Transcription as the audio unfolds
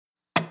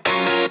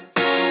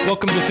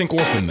Welcome to Think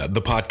Orphan,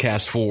 the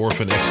podcast for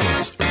orphan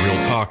excellence.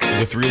 Real talk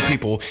with real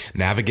people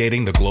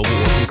navigating the global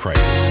orphan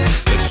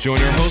crisis. Let's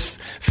join our hosts,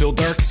 Phil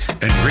Dark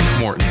and Rick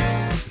Morton.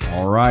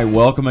 All right,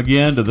 welcome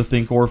again to the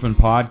Think Orphan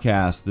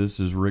podcast. This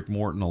is Rick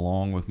Morton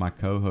along with my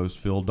co-host,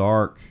 Phil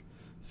Dark.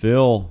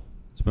 Phil,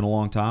 it's been a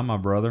long time, my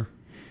brother.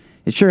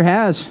 It sure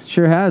has.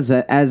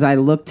 As I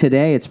look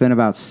today, it's been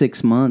about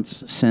 6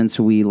 months since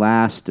we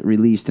last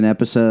released an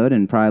episode,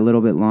 and probably a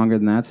little bit longer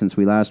than that since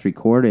we last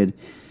recorded.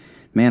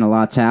 Man, a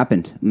lot's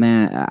happened.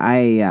 Man,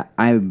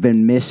 I've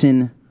been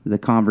missing the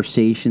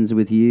conversations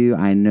with you.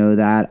 I know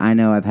that. I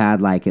know I've had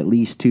like at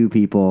least 2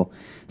 people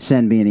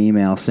send me an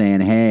email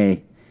saying,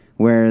 "Hey,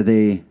 where are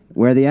the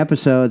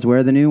episodes? Where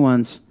are the new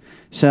ones?"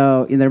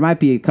 So there might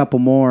be a couple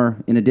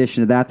more in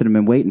addition to that have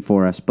been waiting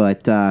for us.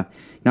 But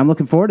I'm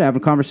looking forward to having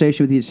a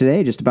conversation with you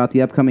today just about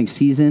the upcoming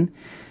season,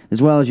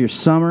 as well as your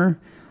summer,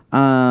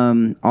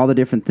 all the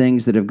different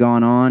things that have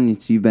gone on.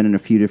 You've been in a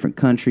few different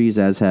countries,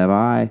 as have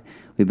I.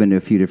 We've been to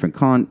a few different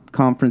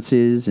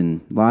conferences,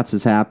 and lots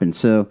has happened.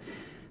 So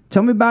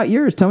tell me about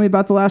yours. Tell me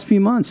about the last few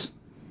months.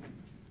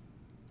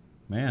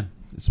 Man,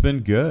 it's been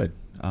good.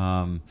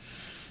 I've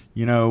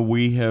gotten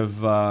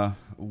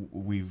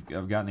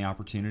the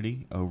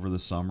opportunity over the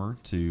summer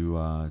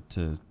to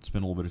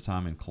spend a little bit of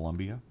time in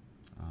Colombia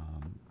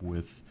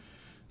with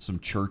some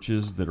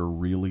churches that are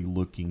really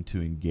looking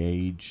to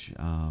engage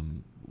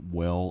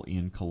well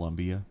in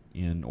Colombia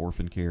in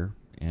orphan care,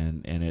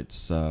 and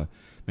it's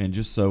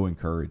just so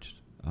encouraged.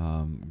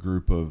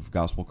 Group of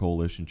Gospel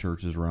Coalition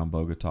churches around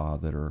Bogota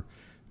that are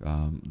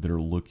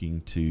looking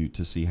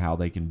to see how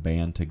they can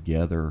band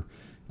together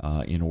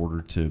in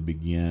order to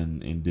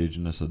begin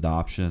indigenous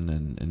adoption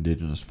and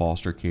indigenous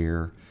foster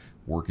care,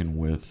 working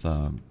with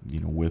the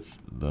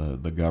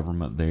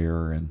government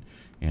there and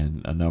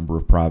a number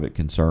of private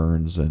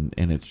concerns, and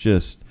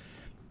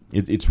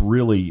it's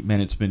really,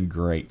 man, it's been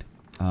great.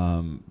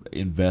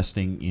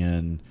 Investing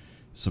in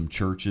some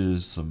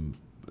churches,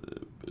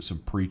 some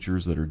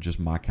preachers that are just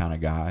my kind of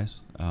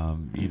guys,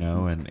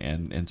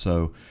 and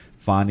so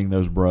finding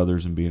those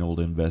brothers and being able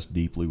to invest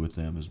deeply with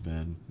them has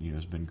been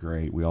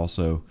great. We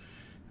also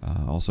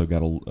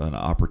got an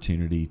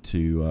opportunity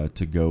to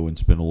go and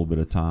spend a little bit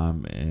of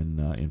time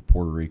in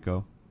Puerto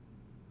Rico,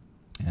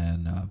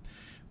 and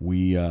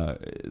we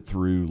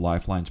through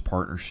Lifeline's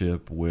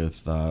partnership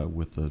with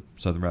the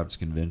Southern Baptist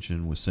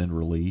Convention with Send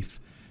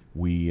Relief,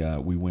 we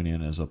went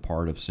in as a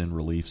part of Send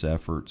Relief's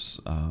efforts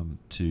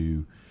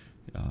to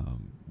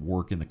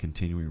work in the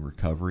continuing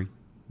recovery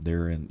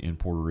there in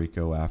Puerto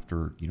Rico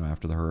after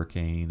the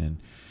hurricane,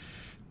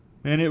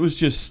 and it was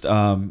just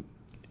I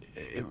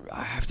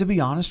have to be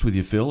honest with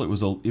you, Phil, it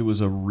was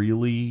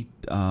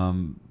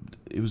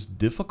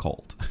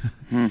difficult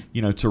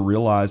to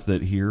realize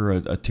that here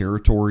a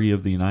territory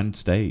of the United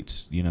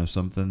States,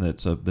 something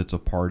that's a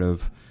part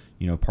of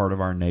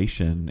our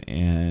nation,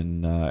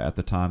 and at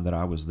the time that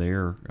I was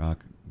there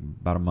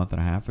about a month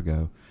and a half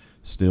ago,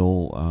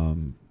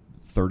 still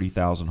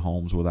 30,000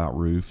 homes without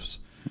roofs,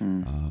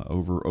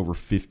 over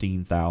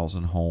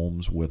 15,000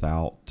 homes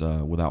without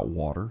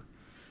water,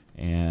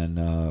 and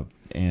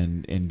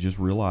just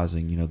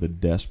realizing the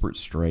desperate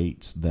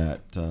straits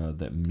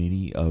that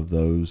many of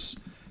those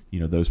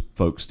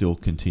folks still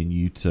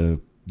continue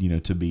to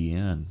be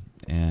in,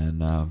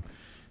 and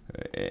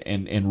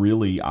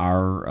really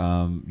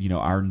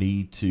our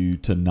need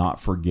to not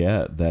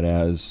forget that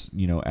as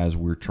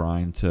we're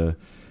trying to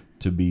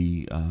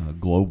be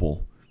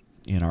global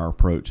in our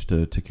approach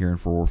to caring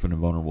for orphan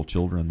and vulnerable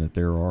children, that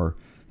there are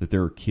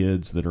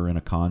kids that are in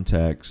a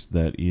context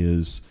that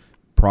is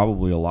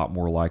probably a lot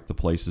more like the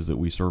places that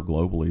we serve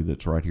globally,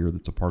 that's right here,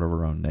 that's a part of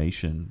our own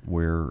nation,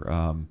 where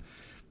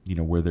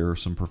where there are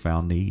some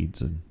profound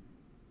needs, and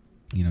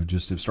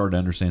just have started to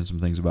understand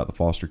some things about the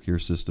foster care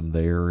system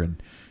there,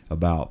 and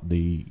about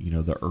the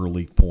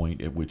early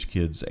point at which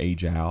kids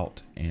age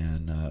out,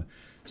 and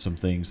some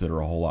things that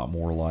are a whole lot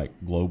more like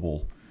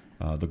the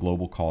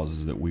global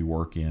causes that we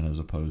work in, as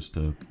opposed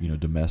to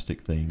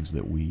domestic things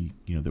that we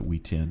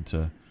tend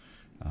to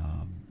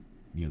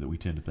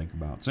think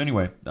about. So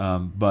anyway,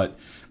 but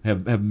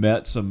have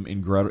met some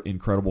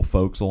incredible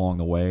folks along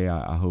the way.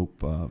 I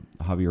hope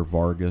Javier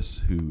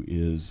Vargas,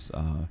 who's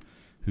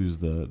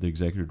the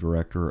executive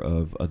director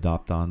of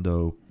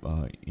Adoptando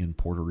in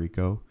Puerto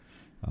Rico,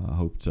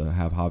 hope to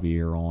have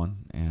Javier on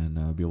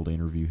and be able to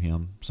interview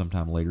him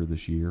sometime later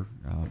this year.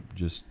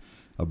 Just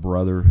a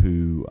brother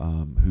who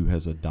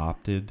has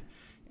adopted,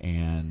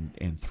 and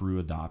through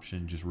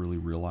adoption just really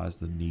realized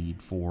the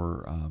need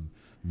for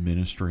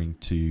ministering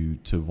to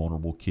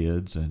vulnerable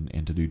kids,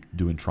 and to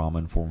doing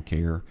trauma-informed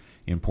care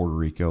in Puerto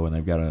Rico, and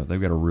they've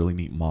got a really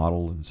neat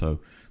model, and so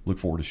look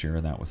forward to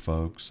sharing that with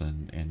folks,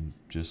 and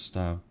just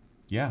so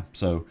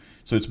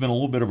it's been a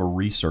little bit of a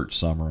research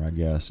summer, I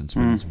guess, and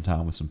spending some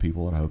time with some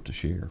people that I hope to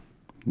share.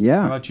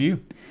 Yeah. How about you?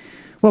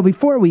 Well,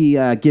 before we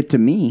get to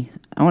me,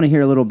 I want to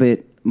hear a little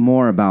bit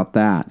more about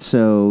that.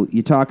 So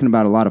you're talking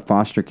about a lot of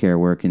foster care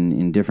work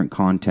in different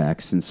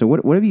contexts, and so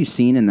what have you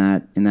seen in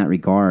that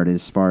regard?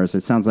 As far as,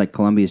 it sounds like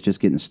Colombia is just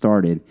getting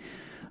started.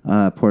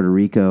 Puerto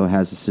Rico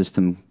has a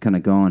system kind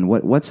of going.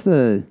 What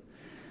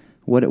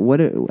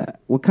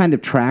kind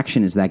of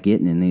traction is that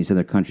getting in these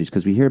other countries?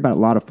 Because we hear about a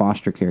lot of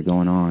foster care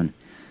going on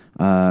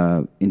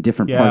in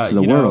different parts of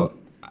the world.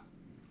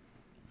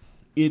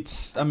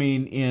 It's, I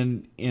mean,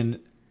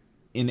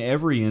 in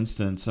every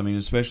instance, I mean,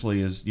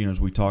 especially as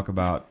we talk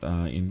about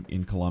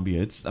in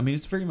Colombia, it's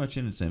very much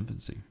in its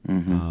infancy.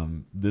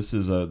 Mm-hmm. This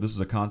is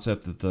a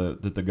concept that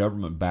the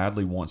government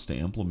badly wants to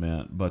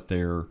implement, but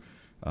they're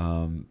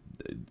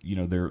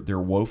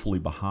woefully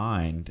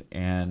behind.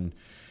 And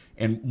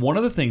one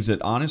of the things that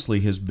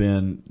honestly has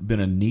been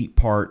a neat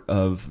part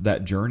of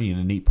that journey and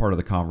a neat part of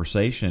the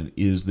conversation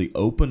is the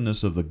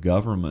openness of the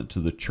government to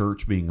the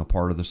church being a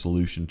part of the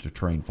solution to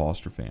train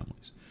foster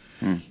families.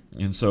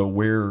 And so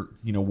where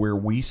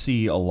we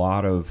see a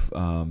lot of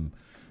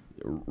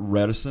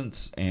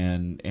reticence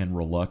and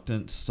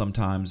reluctance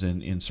sometimes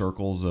in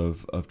circles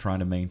of trying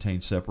to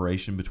maintain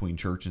separation between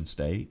church and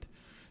state,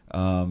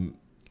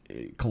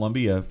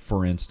 Colombia,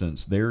 for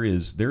instance, there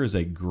is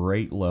a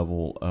great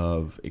level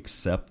of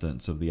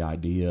acceptance of the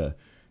idea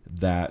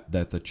that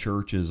the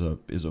church is a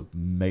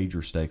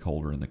major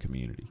stakeholder in the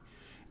community.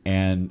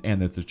 And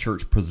that the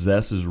church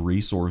possesses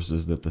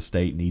resources that the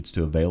state needs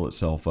to avail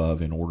itself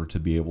of in order to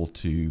be able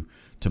to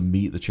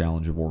meet the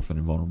challenge of orphan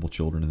and vulnerable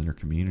children in their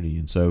community.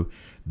 And so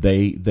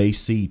they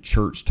see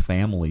churched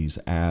families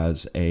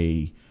as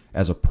a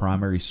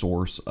primary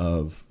source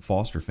of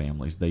foster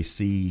families. They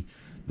see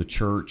the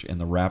church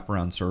and the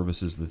wraparound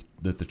services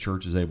that the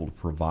church is able to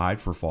provide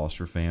for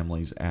foster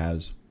families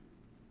as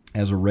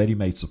a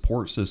ready-made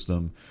support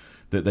system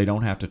that they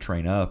don't have to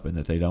train up, and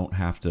that they don't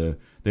have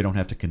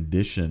to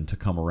condition to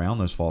come around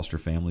those foster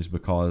families,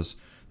 because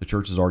the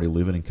church is already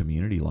living in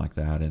community like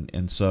that.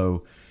 And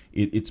so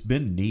it's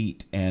been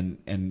neat, and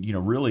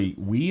really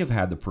we have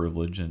had the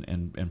privilege,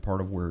 and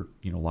part of where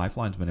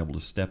Lifeline's been able to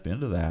step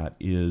into that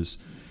is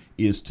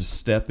to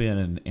step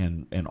in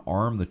and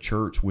arm the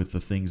church with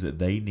the things that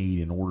they need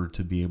in order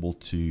to be able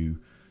to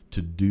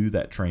do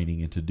that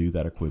training and to do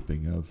that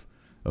equipping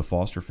of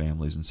foster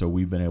families. And so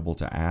we've been able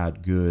to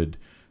add good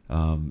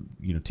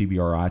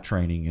TBRI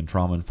training and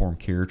trauma-informed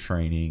care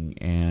training,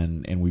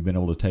 and we've been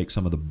able to take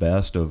some of the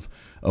best of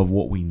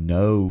what we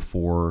know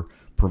for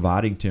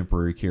providing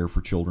temporary care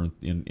for children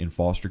in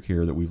foster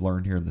care that we've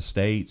learned here in the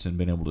States, and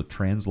been able to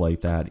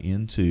translate that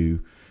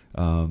into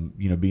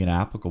being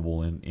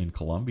applicable in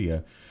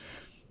Colombia.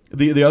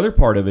 The other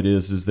part of it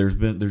is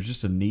there's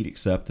just a neat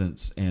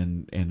acceptance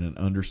and an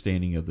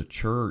understanding of the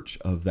church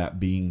of that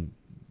being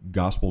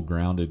gospel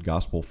grounded,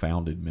 gospel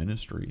founded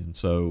ministry, and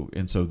so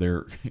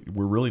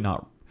we're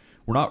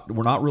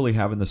not really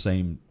having the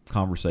same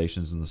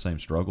conversations and the same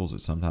struggles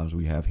that sometimes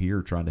we have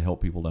here, trying to help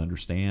people to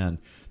understand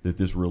that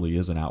this really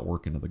is an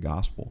outworking of the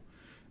gospel.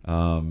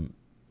 And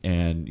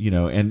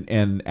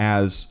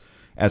as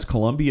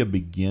Colombia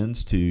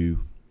begins to,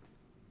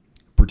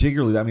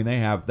 particularly, I mean, they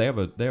have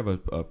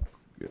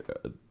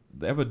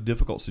a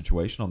difficult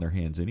situation on their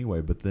hands anyway,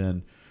 but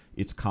then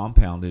it's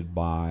compounded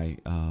by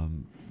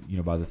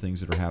by the things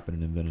that are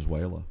happening in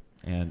Venezuela,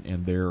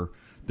 and their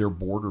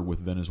border with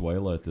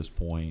Venezuela at this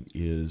point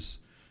is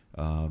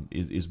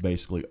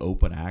basically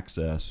open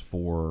access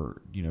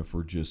for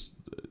just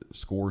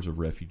scores of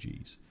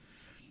refugees,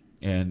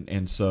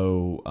 and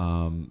so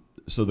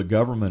the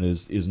government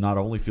is not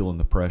only feeling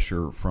the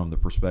pressure from the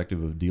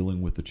perspective of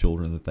dealing with the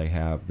children that they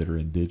have that are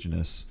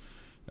indigenous,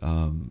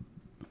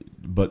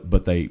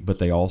 but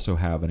they also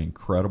have an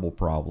incredible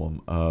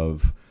problem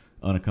of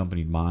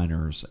unaccompanied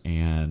minors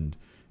and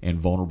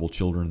vulnerable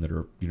children that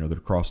are that are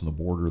crossing the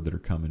border, that are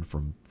coming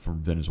from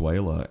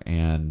Venezuela,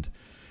 and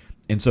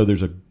so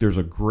there's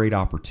a great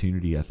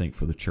opportunity, I think,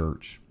 for the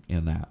church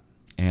in that,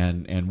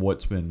 and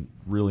what's been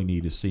really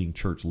neat is seeing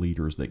church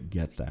leaders that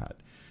get that,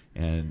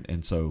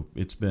 and so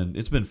it's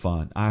been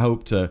fun. I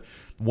hope to,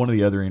 one of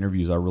the other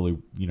interviews I really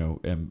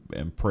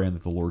am praying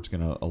that the Lord's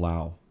going to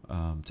allow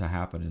to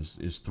happen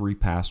is three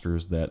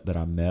pastors that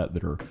I met,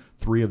 that are,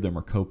 three of them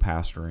are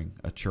co-pastoring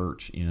a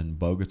church in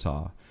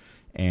Bogota,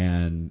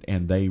 and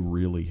they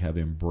really have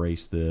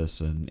embraced this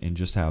and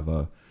just have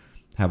a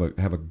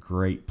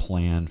great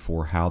plan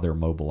for how they're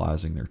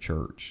mobilizing their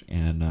church,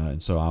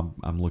 and so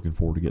I'm looking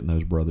forward to getting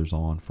those brothers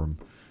on from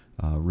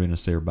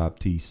Renacer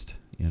Baptiste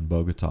in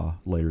Bogota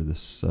later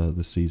this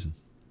season.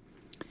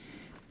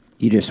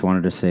 You just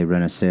wanted to say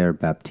Renacer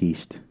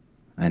Baptiste.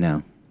 I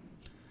know.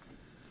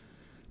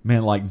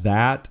 Man, like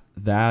that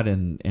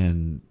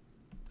and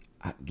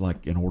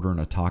like an ordering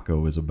a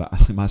taco is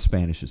about, my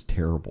Spanish is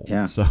terrible.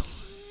 Yeah. So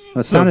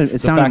well, it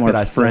sounded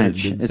more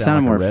French. It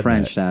sounded like more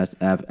French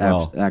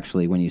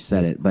actually when you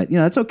said it, but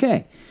that's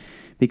okay,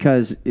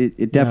 because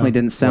it definitely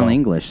didn't sound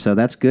English. So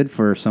that's good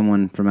for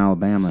someone from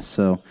Alabama.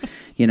 So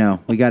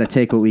we got to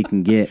take what we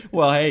can get.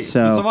 Well, hey,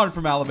 someone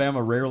from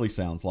Alabama rarely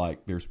sounds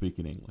like they're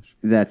speaking English.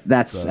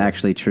 That's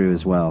actually true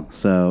as well.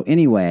 So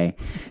anyway,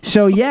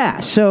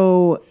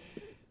 so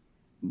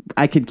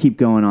I could keep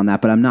going on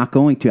that, but I'm not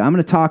going to. I'm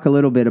going to talk a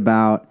little bit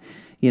about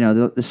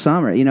the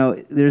summer.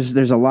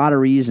 There's a lot of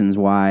reasons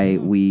why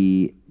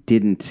we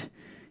didn't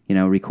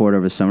record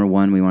over the summer.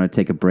 One, we want to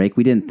take a break.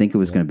 We didn't think it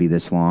was going to be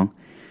this long,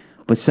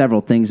 but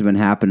several things have been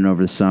happening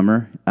over the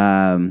summer.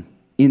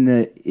 In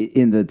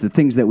the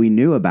things that we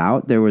knew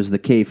about, there was the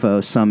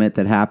CAFO summit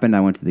that happened.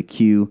 I went to the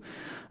Q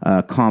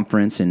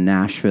conference in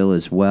Nashville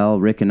as well.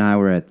 Rick and I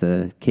were at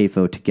the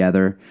CAFO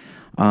together.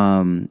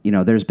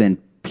 There's been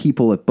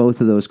people at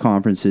both of those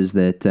conferences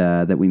that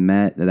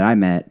I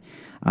met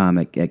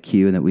at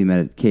Q and that we met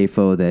at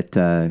CAFO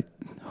that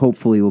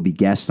hopefully will be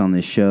guests on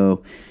this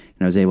show.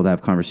 And I was able to have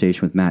a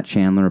conversation with Matt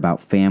Chandler about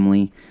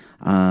family.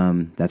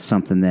 That's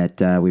something that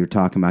we were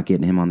talking about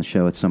getting him on the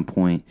show at some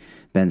point.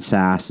 Ben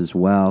Sass as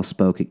well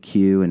spoke at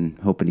Q and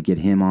hoping to get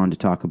him on to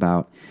talk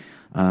about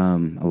a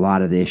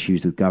lot of the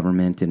issues with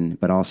government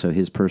but also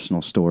his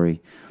personal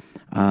story.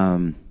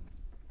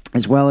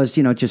 As well as,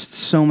 just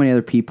so many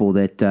other people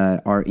that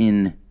are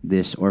in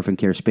this orphan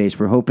care space.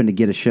 We're hoping to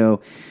get a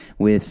show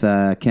with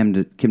Kim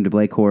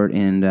DeBlaycourt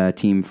and a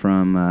team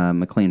from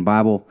McLean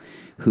Bible,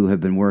 who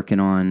have been working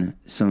on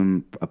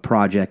a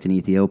project in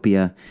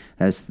Ethiopia.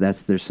 There's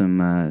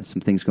some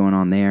things going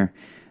on there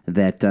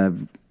that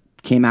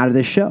came out of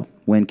this show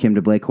when Kim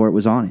DeBlaycourt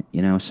was on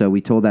it. So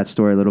we told that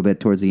story a little bit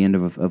towards the end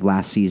of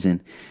last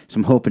season. So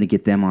I'm hoping to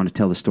get them on to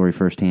tell the story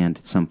firsthand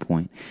at some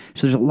point.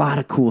 So there's a lot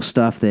of cool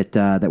stuff that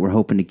we're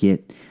hoping to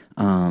get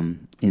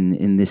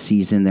in this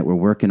season, that we're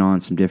working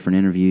on some different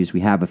interviews. We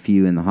have a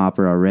few in the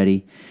hopper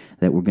already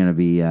that we're going to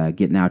be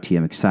getting out to you.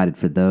 I'm excited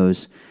for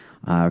those.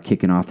 We're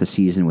kicking off the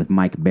season with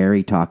Mike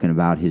Berry talking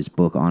about his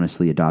book,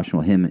 Honestly Adoption.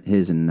 Well,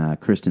 his and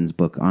Kristen's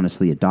book,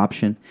 Honestly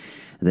Adoption,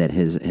 that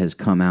has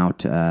come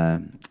out.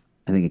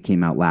 I think it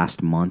came out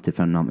last month, if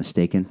I'm not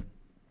mistaken.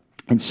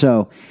 And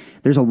so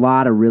there's a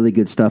lot of really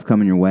good stuff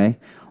coming your way.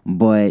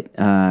 But,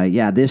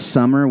 this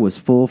summer was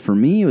full for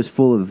me. It was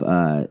full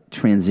of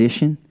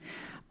transition.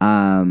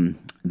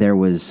 There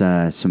was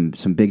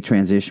some big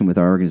transition with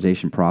our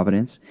organization,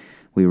 Providence.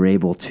 We were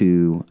able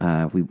to,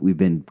 we've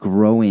been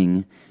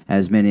growing,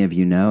 as many of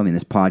you know. I mean,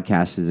 this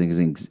podcast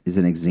is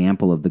an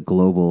example of the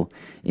global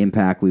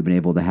impact we've been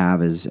able to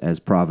have as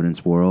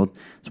Providence World,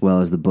 as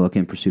well as the book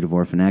In Pursuit of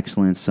Orphan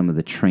Excellence, some of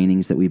the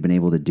trainings that we've been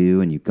able to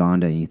do in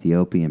Uganda, and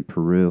Ethiopia, and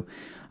Peru,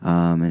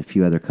 and a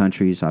few other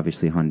countries,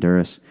 obviously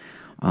Honduras.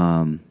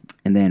 And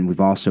then we've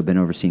also been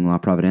overseeing La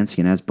Providencia,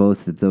 and as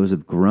both of those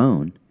have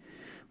grown,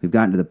 we've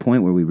gotten to the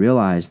point where we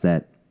realize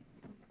that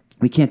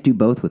we can't do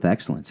both with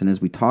excellence. And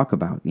as we talk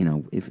about,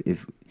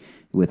 if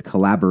with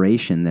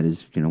collaboration, that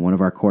is, one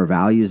of our core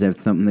values,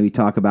 that's something that we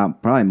talk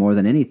about probably more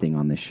than anything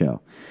on this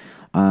show.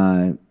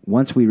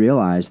 Once we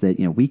realize that,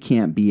 we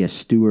can't be a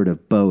steward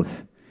of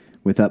both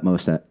with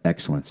utmost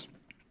excellence.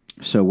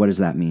 So what does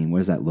that mean? What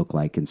does that look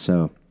like? And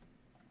so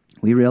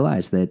we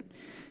realized that,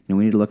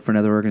 we need to look for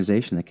another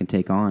organization that can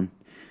take on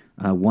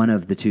one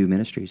of the two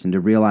ministries, and to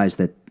realize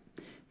that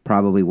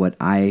probably what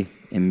I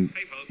am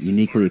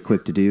uniquely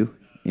equipped to do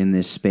in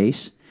this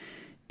space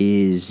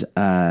is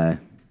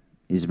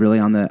really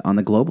on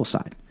the global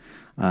side,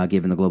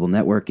 given the global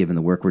network, given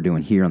the work we're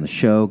doing here on the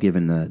show,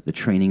 given the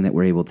training that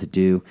we're able to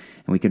do,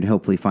 and we could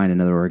hopefully find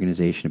another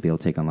organization to be able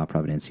to take on La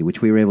Providencia,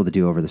 which we were able to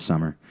do over the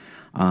summer,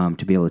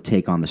 to be able to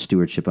take on the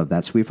stewardship of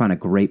that. So we found a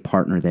great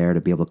partner there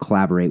to be able to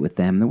collaborate with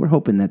them, and we're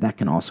hoping that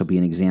can also be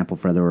an example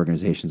for other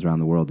organizations around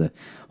the world to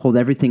hold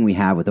everything we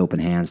have with open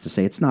hands, to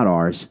say it's not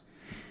ours,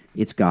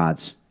 it's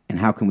God's, and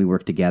how can we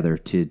work together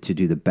to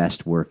do the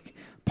best work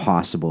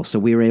possible. So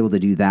we were able to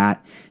do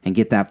that and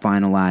get that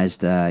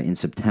finalized in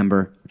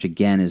September, which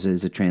again is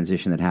a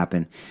transition that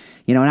happened.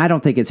 And I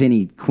don't think it's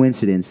any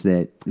coincidence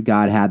that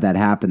God had that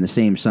happen the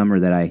same summer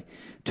that I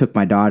took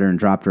my daughter and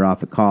dropped her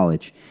off at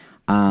college,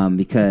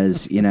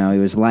 because it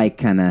was like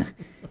kind of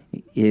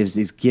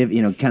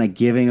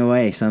giving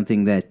away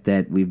something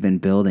that we've been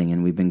building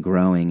and we've been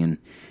growing, and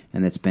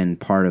that's been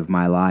part of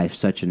my life,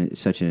 such an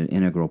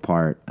integral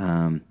part.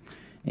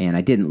 And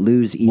I didn't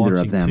lose either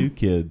of them. 2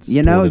 kids.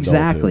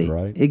 Exactly.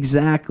 Right?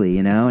 Exactly,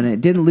 and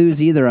it didn't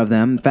lose either of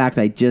them. In fact,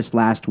 I just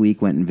last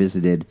week went and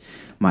visited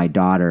my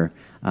daughter.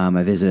 I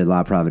visited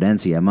La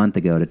Providencia a month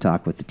ago to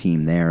talk with the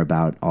team there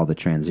about all the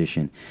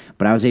transition.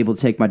 But I was able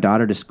to take my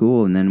daughter to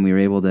school, and then we were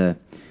able to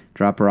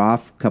drop her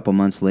off a couple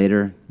months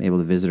later, able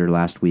to visit her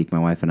last week. My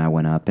wife and I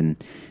went up,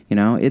 and,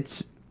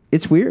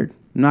 it's weird.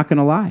 I'm not going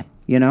to lie.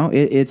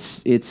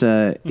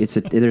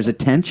 There's a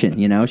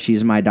tension,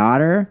 she's my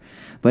daughter,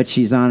 but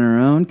she's on her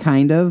own,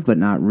 kind of, but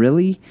not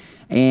really.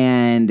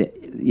 And,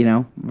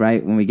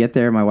 right when we get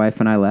there, my wife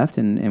and I left,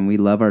 and we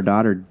love our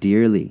daughter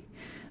dearly.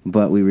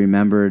 But we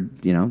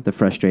remembered, the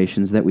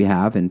frustrations that we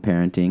have in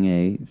parenting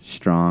a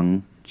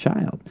strong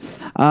child.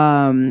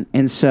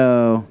 And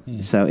so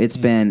it's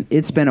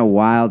been a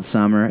wild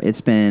summer.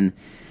 It's been,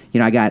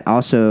 I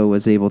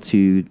was able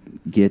to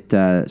get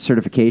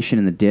certification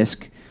in the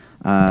DISC,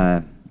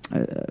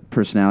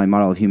 personality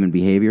model of human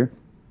behavior.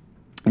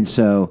 And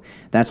so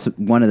that's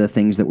one of the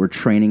things that we're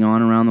training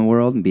on around the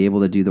world, and be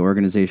able to do the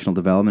organizational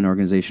development,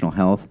 organizational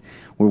health.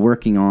 We're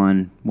working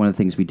on one of the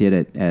things we did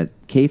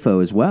at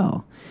CAFO as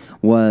well,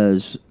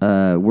 was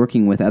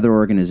working with other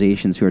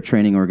organizations who are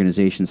training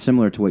organizations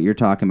similar to what you're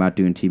talking about,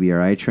 doing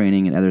TBRI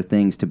training and other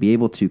things, to be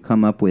able to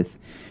come up with,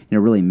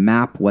 really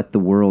map what the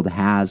world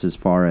has as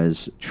far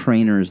as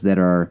trainers that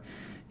are,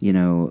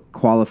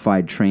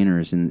 qualified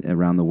trainers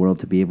around the world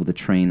to be able to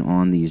train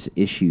on these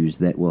issues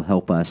that will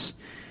help us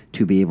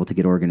to be able to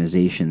get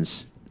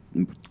organizations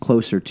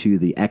closer to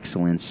the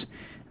excellence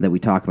that we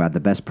talk about, the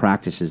best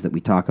practices that we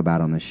talk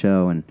about on the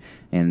show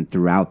and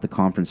throughout the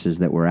conferences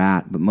that we're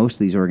at. But most of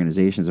these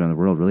organizations around the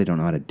world really don't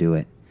know how to do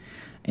it.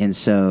 And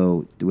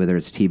so whether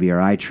it's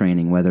TBRI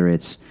training, whether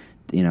it's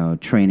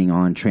training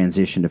on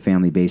transition to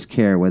family-based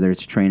care, whether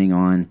it's training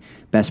on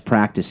best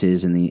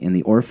practices in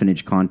the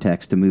orphanage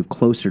context to move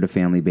closer to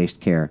family-based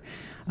care,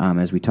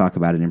 as we talk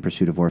about it in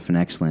Pursuit of Orphan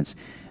Excellence,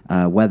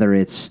 whether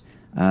it's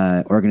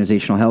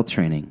organizational health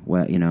training,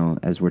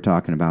 as we're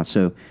talking about.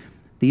 So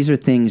these are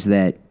things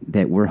that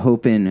we're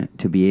hoping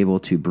to be able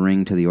to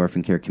bring to the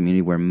orphan care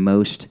community, where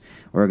most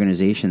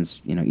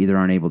organizations, either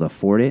aren't able to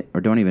afford it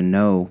or don't even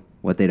know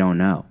what they don't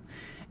know.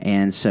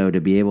 And so to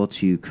be able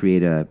to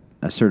create a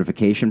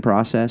certification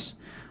process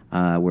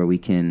where we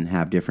can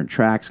have different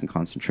tracks and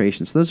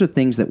concentrations. So those are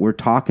things that we're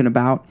talking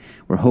about.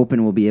 We're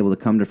hoping will be able to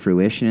come to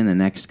fruition in the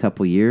next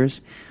couple years.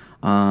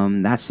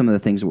 That's some of the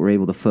things that we're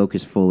able to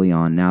focus fully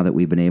on now that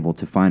we've been able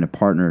to find a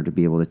partner to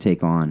be able to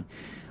take on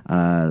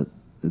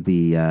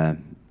the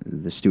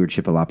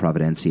stewardship of La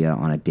Providencia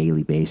on a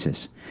daily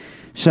basis.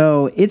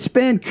 So it's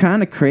been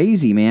kind of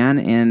crazy, man.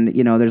 And,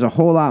 there's a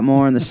whole lot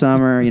more in the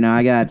summer.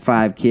 I got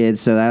 5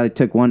 kids, so I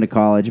took one to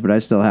college, but I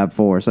still have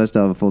 4, so I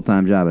still have a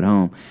full-time job at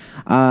home.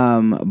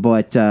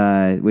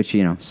 Which,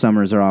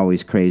 summers are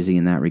always crazy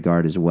in that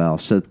regard as well.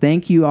 So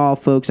thank you all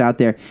folks out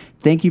there.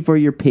 Thank you for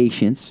your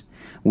patience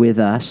with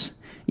us.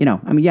 You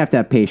have to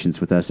have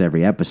patience with us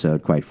every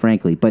episode, quite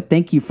frankly. But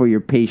thank you for your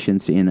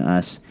patience in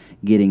us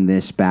getting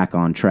this back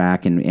on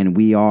track. And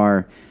we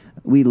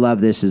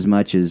love this as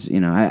much as,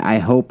 I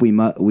hope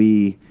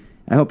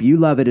I hope you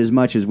love it as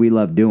much as we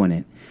love doing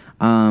it.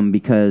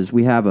 Because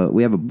we not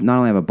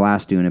only have a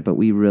blast doing it, but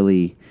we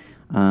really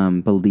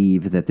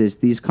believe that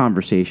these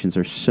conversations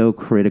are so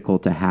critical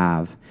to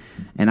have.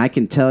 And I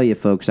can tell you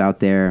folks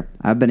out there,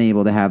 I've been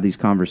able to have these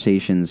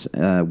conversations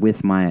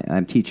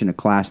I'm teaching a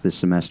class this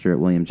semester at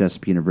William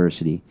Jessup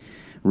University.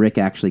 Rick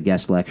actually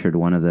guest lectured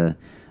one of the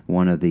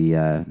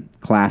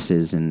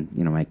classes, and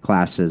my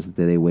class says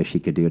that they wish he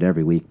could do it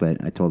every week,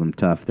 but I told them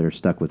tough, they're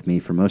stuck with me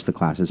for most of the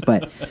classes.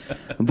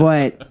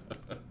 But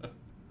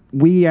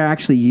we are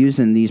actually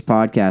using these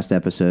podcast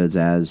episodes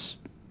as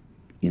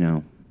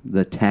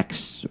the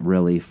texts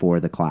really for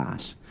the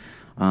class,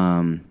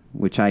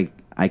 which I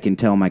can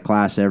tell my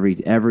class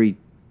every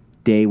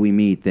day we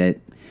meet that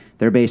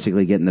they're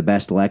basically getting the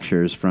best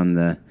lectures from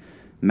the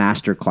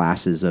master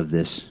classes of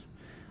this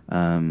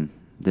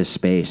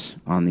space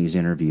on these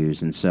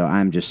interviews. And so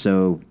I'm just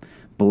so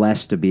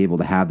blessed to be able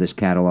to have this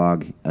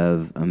catalog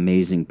of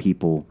amazing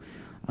people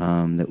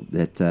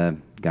that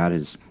God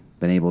has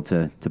been able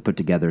to put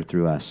together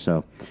through us.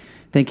 So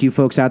thank you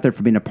folks out there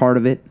for being a part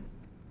of it.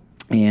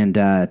 And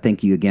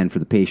thank you again for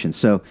the patience.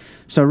 So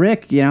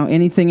Rick,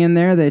 anything in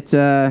there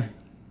that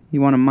you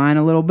want to mine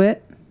a little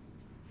bit?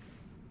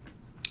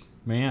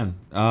 Man,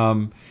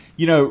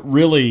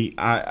 really,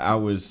 I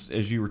was,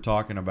 as you were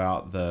talking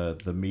about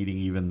the meeting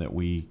even that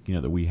we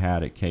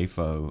had at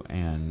CAFO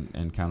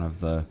and kind of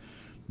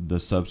the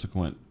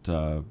subsequent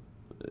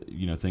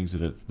things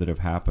that have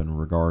happened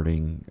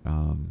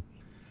regarding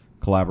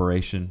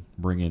collaboration,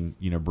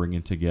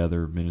 bringing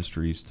together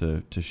ministries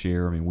to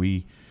share. I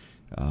mean,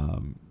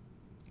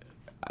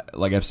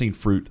 I've seen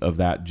fruit of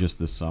that just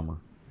this summer.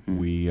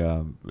 We've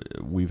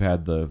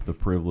had the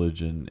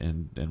privilege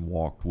and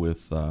walked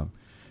with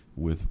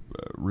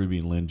Ruby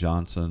and Lynn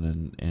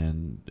Johnson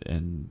and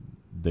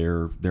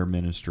their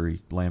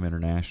ministry, Lamb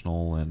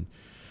International, and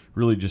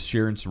really just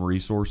sharing some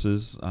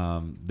resources.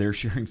 They're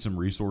sharing some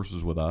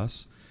resources with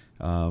us,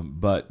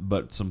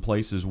 but some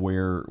places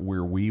where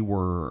we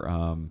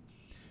were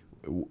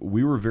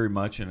very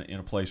much in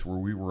a place where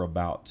we were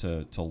about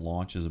to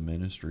launch as a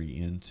ministry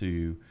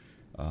into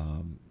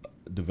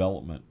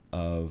development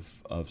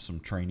of some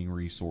training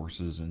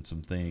resources and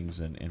some things,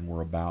 and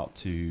we're about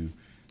to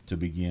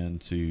begin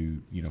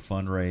to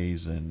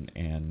fundraise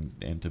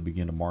and to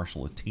begin to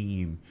marshal a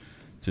team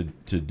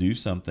to do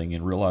something,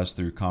 and realize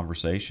through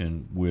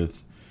conversation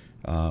with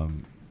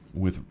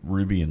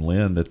Ruby and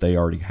Lynn that they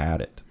already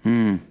had it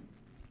and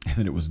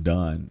that it was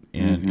done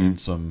in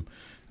some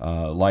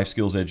life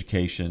skills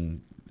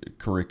education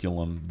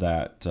curriculum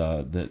that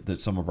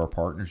some of our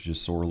partners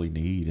just sorely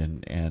need,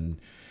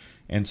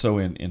 and so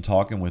in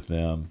talking with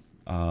them,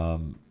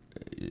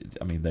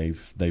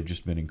 they've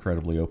just been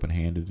incredibly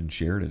open-handed and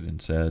shared it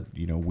and said,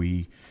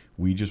 we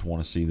just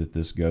want to see that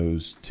this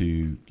goes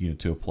to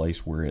a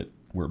place where it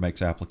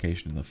makes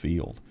application in the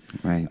field.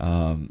 Right.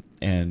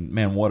 And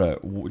man, what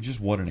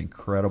an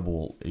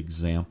incredible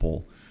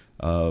example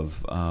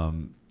of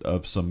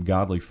some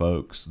godly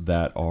folks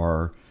that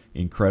are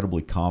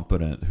incredibly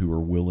competent, who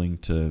are willing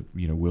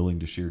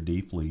to share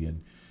deeply.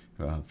 And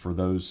For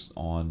those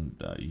on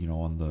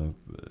on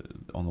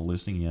the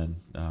listening end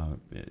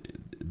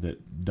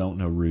that don't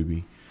know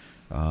Ruby,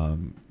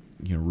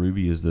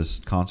 Ruby is this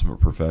consummate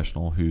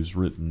professional who's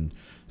written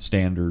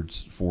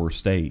standards for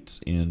states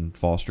in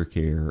foster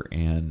care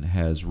and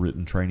has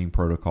written training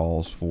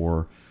protocols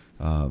for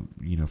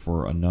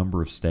for a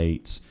number of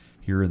states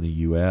here in the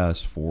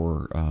U.S.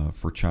 for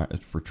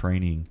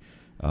training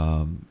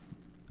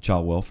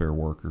child welfare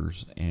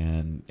workers,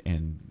 and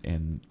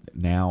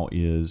now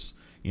is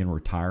in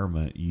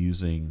retirement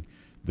using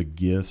the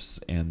gifts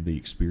and the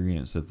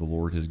experience that the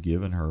Lord has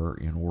given her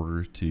in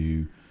order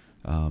to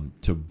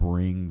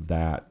bring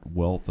that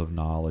wealth of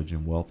knowledge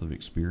and wealth of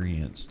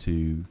experience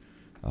to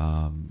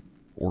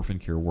orphan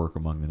care work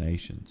among the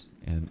nations,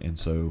 and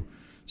so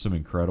some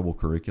incredible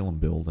curriculum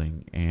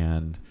building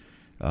and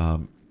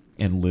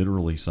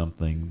literally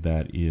something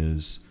that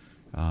is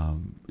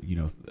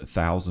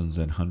thousands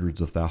and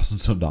hundreds of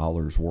thousands of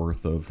dollars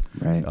worth of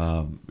right.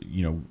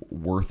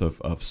 Worth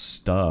of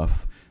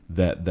stuff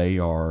that they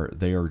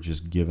are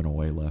just giving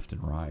away left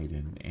and right,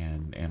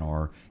 and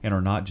are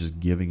not just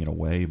giving it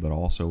away, but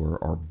also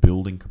are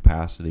building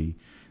capacity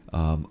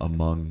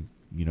among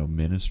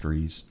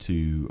ministries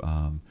to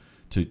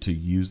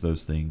use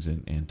those things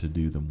and to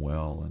do them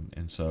well,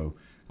 and so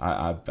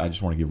I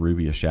just want to give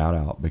Ruby a shout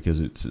out,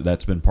 because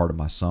that's been part of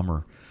my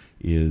summer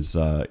is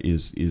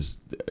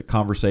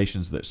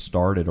conversations that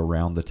started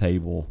around the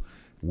table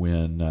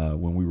when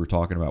we were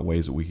talking about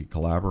ways that we could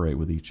collaborate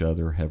with each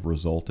other have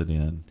resulted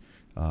in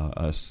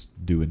us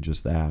doing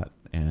just that,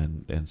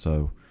 and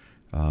so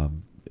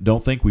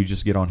don't think we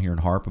just get on here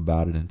and harp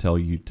about it and tell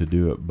you to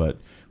do it, but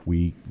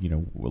we're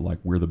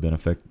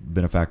the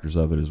benefactors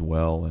of it as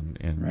well,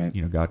 and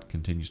right. God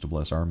continues to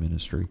bless our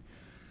ministry.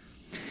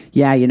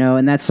 Yeah,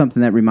 and that's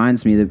something that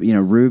reminds me that,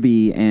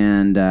 Ruby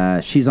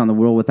and she's on the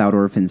World Without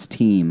Orphans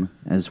team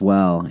as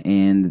well,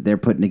 and they're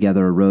putting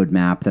together a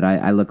roadmap that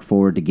I look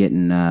forward to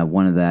getting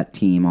one of that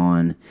team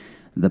on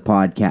the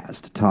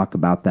podcast to talk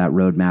about that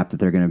roadmap that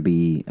they're going to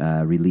be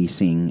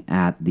releasing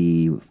at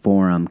the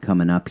forum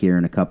coming up here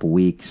in a couple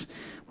weeks.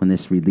 When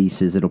this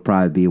releases, it'll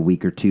probably be a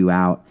week or two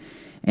out.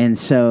 And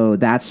so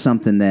that's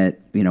something that,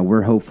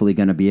 we're hopefully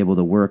going to be able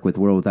to work with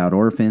World Without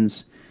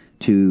Orphans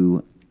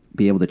to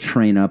be able to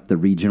train up the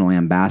regional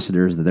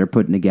ambassadors that they're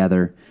putting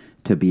together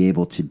to be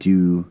able to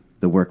do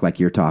the work like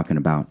you're talking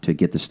about, to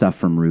get the stuff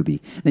from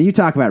Ruby. Now, you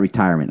talk about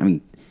retirement. I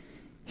mean,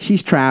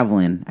 she's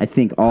traveling, I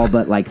think, all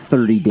but like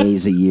 30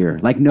 days a year.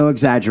 Like, no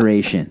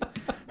exaggeration.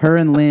 Her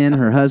and Lynn,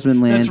 her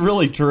husband Lynn. That's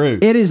really true.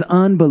 It is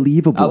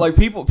unbelievable.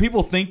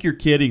 People think you're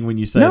kidding when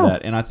you say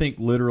that, and I think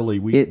literally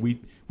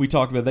we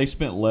talked about they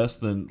spent less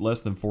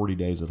than 40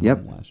 days at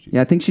home last year.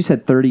 Yeah, I think she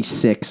said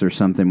 36 or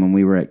something when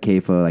we were at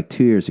CAFO like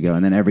 2 years ago,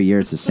 and then every year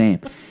it's the same.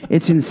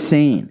 It's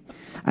insane.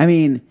 I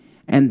mean,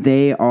 and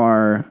they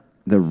are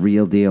the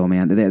real deal,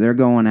 man. They're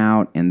going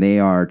out and they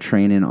are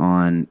training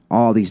on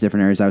all these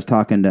different areas. I was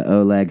talking to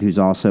Oleg, who's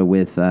also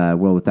with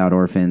World Without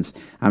Orphans.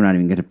 I'm not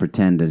even going to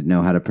pretend to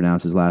know how to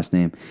pronounce his last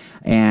name.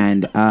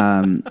 And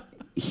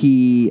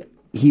he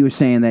was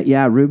saying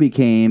that, Ruby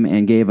came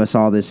and gave us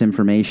all this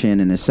information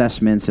and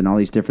assessments and all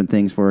these different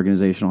things for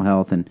organizational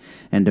health and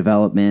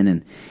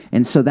development.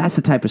 And so that's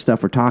the type of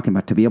stuff we're talking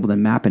about, to be able to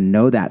map and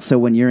know that. So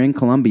when you're in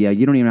Colombia,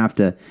 you don't even have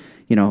to,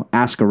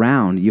 ask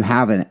around. You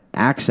have an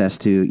access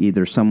to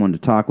either someone to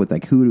talk with,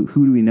 like, who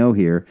do we know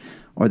here?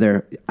 Or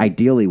there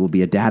ideally will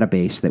be a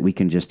database that we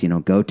can just,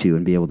 go to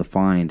and be able to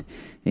find,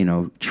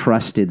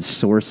 trusted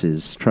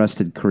sources,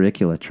 trusted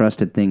curricula,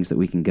 trusted things that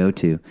we can go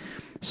to,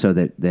 so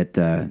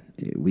that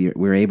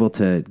we're able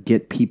to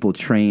get people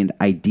trained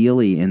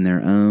ideally in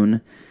their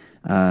own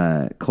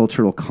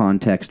cultural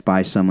context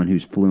by someone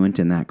who's fluent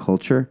in that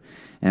culture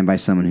and by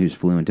someone who's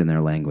fluent in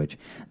their language.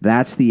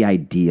 That's the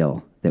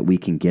ideal, that we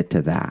can get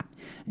to that.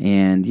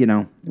 And,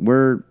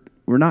 we're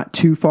not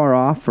too far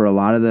off for a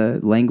lot of the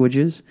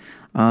languages,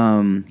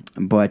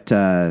 but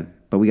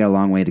we got a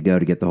long way to go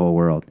to get the whole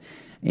world.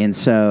 And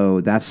so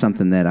that's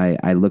something that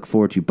I look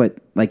forward to. But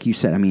like you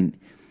said, I mean,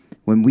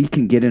 when we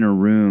can get in a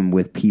room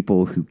with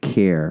people who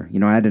care.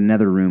 I had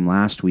another room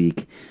last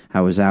week.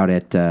 I was out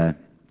at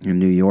in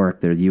New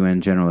York. The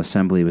UN General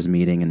Assembly was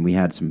meeting, and we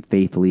had some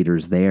faith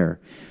leaders there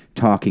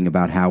talking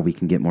about how we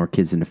can get more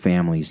kids into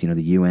families.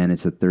 The UN,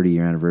 it's the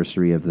 30-year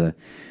anniversary of the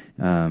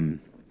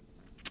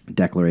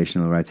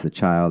Declaration of the Rights of the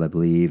Child, I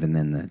believe, and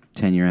then the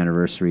 10-year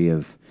anniversary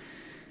of,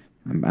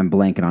 I'm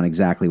blanking on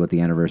exactly what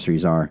the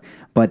anniversaries are,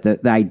 but the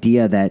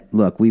idea that,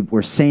 look,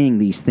 we're saying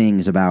these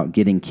things about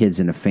getting kids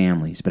into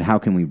families, but how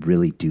can we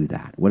really do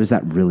that? What does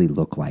that really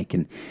look like?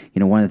 And,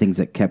 one of the things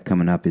that kept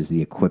coming up is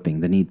the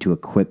equipping, the need to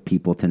equip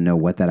people to know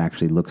what that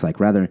actually looks like.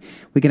 Rather,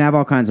 we can have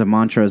all kinds of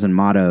mantras and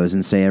mottos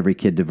and say every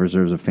kid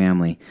deserves a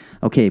family.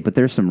 Okay, but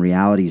there's some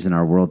realities in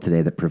our world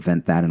today that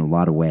prevent that in a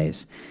lot of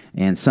ways.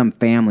 And some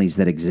families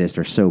that exist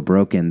are so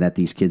broken that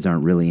these kids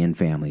aren't really in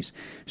families.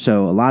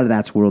 So a lot of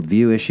that's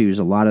worldview issues.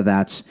 A lot of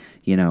that's,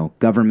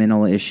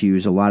 governmental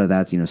issues. A lot of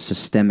that's,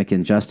 systemic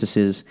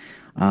injustices.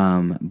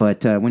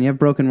 But when you have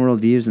broken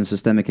worldviews and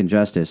systemic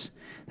injustice,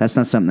 That's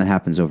not something that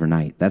happens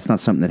overnight. That's not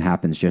something that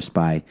happens just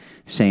by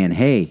saying,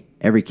 hey,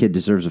 every kid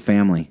deserves a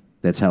family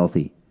that's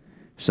healthy.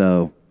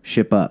 So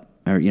ship up,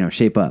 or,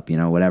 shape up,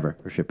 whatever,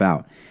 or ship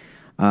out.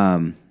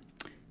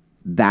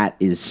 That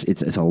is,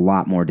 it's a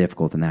lot more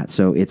difficult than that.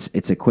 So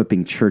it's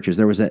equipping churches.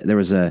 There was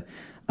a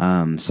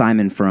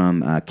Simon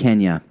from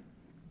Kenya,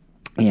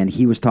 and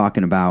he was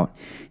talking about,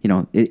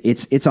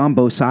 it's on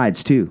both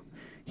sides too.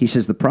 He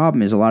says the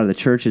problem is a lot of the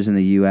churches in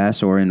the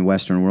U.S. or in the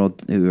Western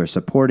world who are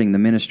supporting the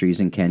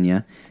ministries in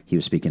Kenya, he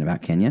was speaking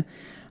about Kenya,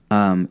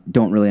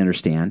 don't really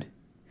understand.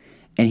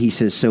 And he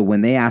says, so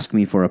when they ask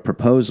me for a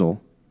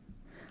proposal,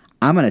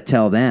 I'm going to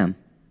tell them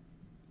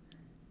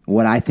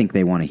what I think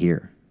they want to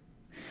hear.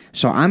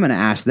 So I'm going to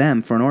ask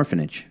them for an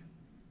orphanage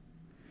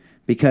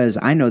because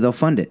I know they'll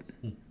fund it.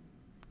 And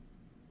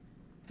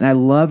I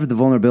loved the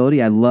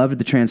vulnerability. I loved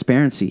the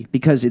transparency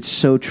because it's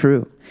so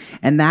true.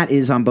 And that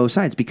is on both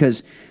sides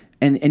because...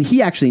 And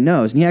he actually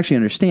knows, and he actually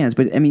understands.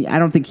 But I mean, I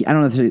don't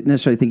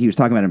necessarily think he was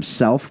talking about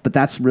himself. But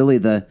that's really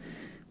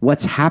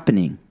what's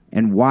happening,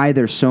 and why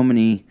there's so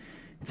many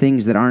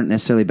things that aren't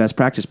necessarily best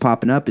practice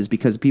popping up is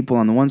because people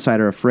on the one side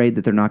are afraid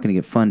that they're not going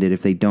to get funded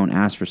if they don't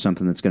ask for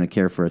something that's going to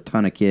care for a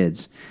ton of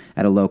kids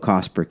at a low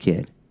cost per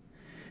kid,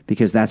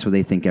 because that's what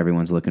they think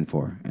everyone's looking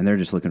for, and they're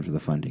just looking for the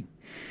funding.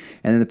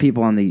 And then the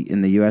people in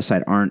the U.S.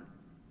 side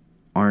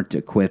aren't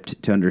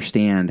equipped to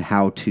understand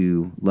how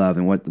to love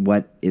and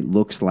what it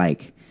looks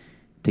like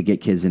to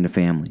get kids into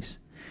families.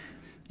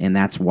 And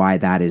that's why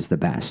that is the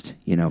best,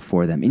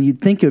 for them. And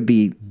you'd think it would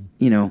be,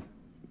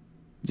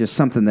 just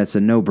something that's a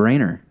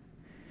no-brainer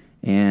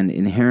and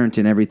inherent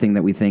in everything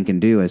that we think and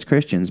do as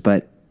Christians,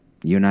 but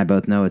you and I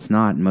both know it's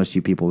not, and most of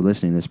you people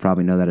listening to this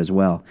probably know that as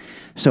well.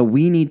 So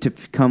we need to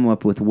come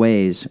up with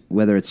ways,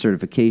 whether it's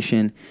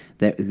certification,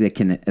 that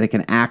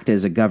can act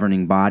as a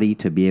governing body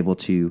to be able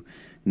to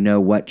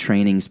know what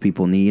trainings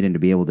people need and to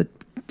be able to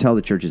tell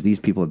the churches these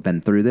people have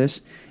been through this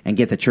and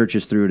get the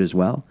churches through it as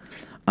well.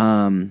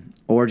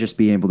 Or just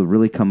being able to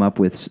really come up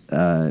with,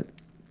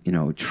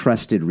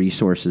 trusted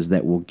resources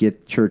that will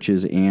get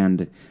churches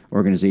and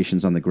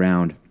organizations on the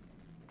ground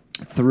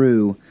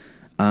through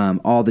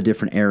all the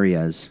different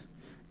areas,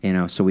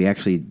 so we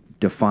actually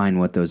define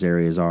what those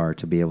areas are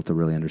to be able to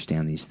really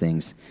understand these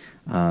things.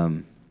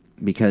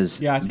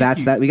 Because we got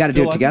to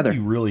do it together. I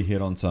think you really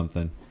hit on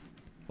something.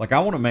 Like I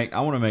want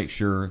to make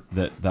sure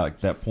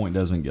that point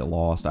doesn't get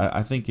lost.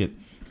 I think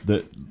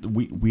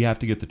we have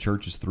to get the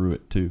churches through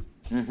it too.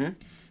 Mm-hmm.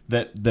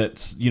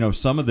 That's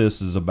some of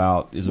this is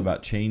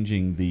about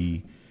changing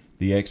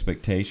the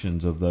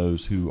expectations of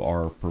those who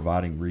are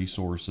providing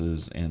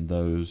resources and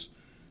those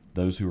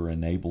who are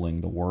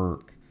enabling the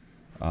work.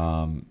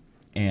 And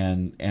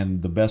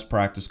the best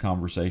practice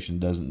conversation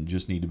doesn't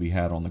just need to be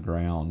had on the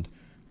ground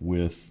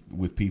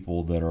with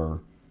people that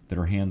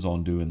are hands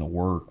on doing the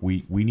work.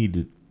 We need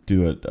to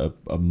do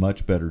a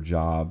much better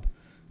job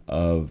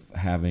of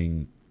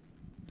having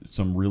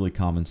some really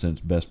common sense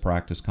best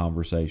practice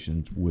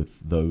conversations with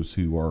those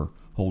who are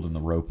holding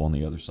the rope on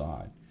the other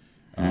side.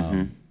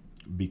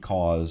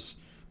 Because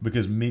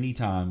many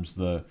times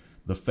the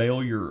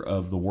failure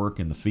of the work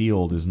in the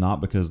field is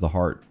not because the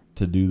heart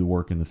to do the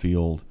work in the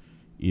field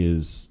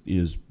is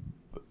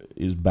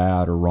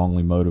bad or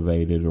wrongly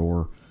motivated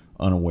or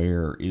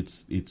unaware.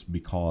 It's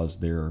because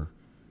they're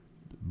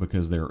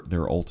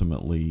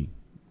ultimately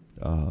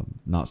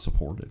not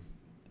supported,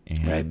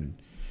 and right.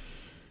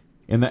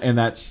 and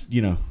that's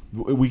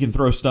we can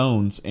throw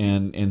stones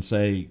and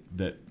say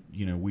that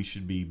we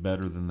should be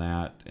better than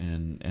that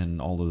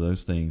and all of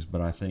those things,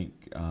 but I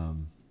think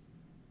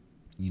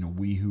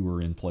we who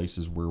are in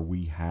places where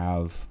we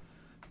have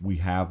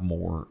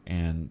more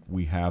and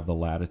we have the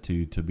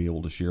latitude to be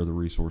able to share the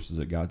resources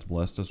that God's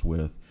blessed us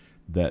with,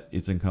 that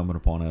it's incumbent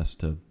upon us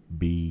to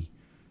be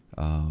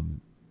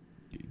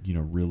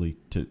really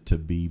to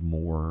be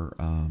more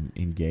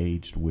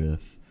engaged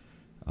with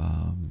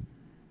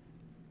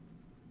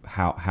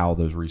how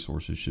those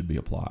resources should be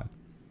applied.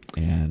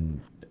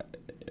 And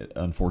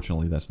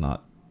unfortunately, that's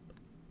not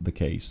the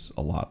case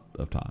a lot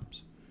of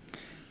times.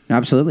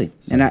 Absolutely.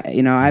 So,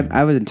 and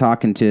I was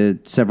talking to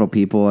several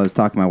people. I was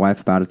talking to my wife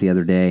about it the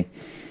other day,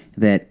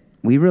 that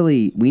we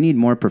need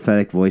more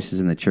prophetic voices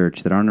in the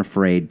church that aren't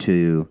afraid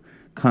to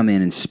come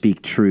in and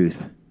speak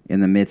truth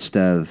in the midst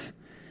of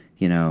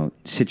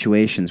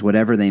situations,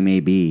 whatever they may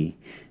be,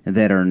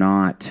 that are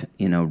not,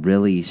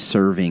 really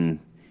serving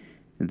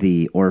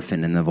the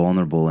orphan and the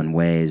vulnerable in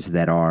ways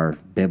that are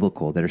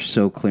biblical, that are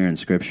so clear in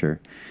Scripture,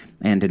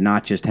 and to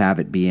not just have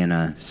it be in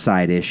a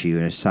side issue,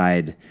 in a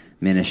side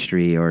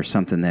ministry, or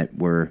something that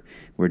we're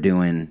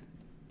doing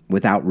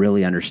without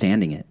really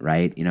understanding it,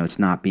 right? It's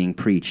not being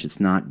preached, it's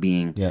not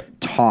being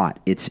taught.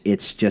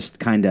 It's just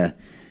kind of,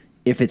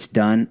 if it's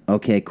done,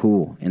 okay,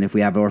 cool. And if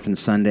we have Orphan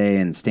Sunday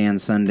and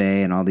Stand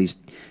Sunday and all these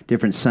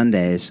different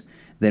Sundays,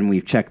 then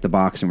we've checked the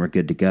box and we're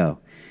good to go.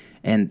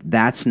 And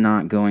that's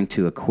not going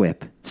to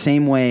equip.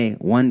 Same way,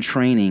 one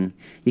training,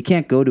 you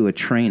can't go to a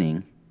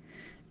training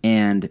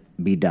and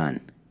be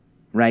done,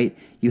 right?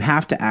 You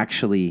have to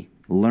actually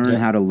Learn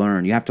how to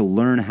learn. You have to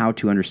learn how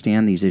to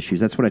understand these issues.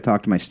 That's what I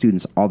talk to my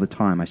students all the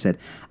time. I said,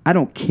 I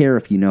don't care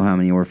if you know how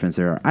many orphans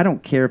there are. I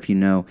don't care if you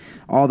know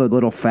all the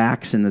little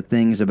facts and the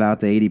things about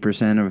the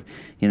 80% of,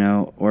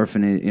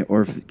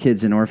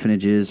 kids in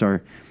orphanages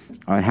or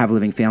have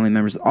living family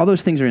members. All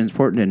those things are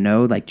important to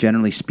know, like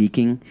generally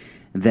speaking,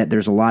 that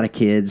there's a lot of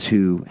kids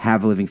who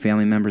have living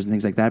family members and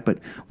things like that. But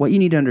what you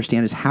need to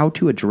understand is how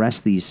to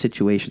address these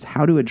situations,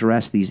 how to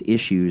address these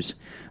issues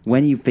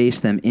when you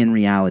face them in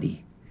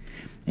reality.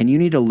 And you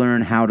need to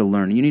learn how to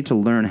learn. You need to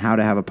learn how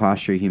to have a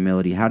posture of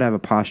humility, how to have a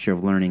posture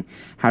of learning,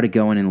 how to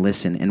go in and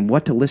listen, and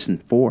what to listen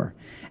for,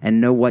 and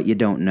know what you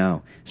don't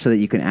know so that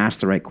you can ask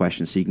the right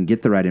questions, so you can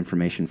get the right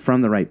information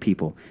from the right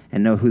people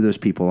and know who those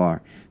people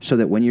are, so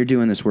that when you're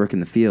doing this work in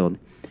the field,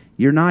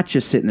 you're not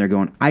just sitting there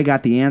going, I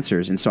got the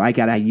answers, and so I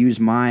got to use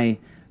my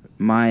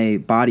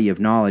body of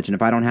knowledge, and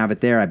if I don't have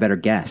it there, I better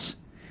guess.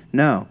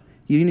 No,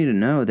 you need to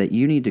know that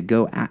you need to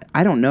go,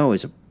 I don't know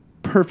is a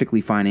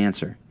perfectly fine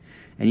answer.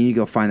 And you need to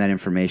go find that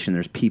information.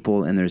 There's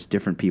people and there's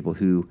different people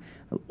who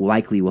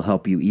likely will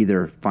help you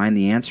either find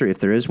the answer, if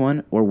there is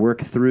one, or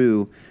work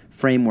through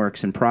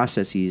frameworks and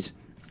processes.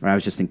 Or I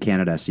was just in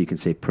Canada, so you can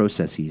say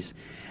processes.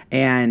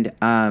 And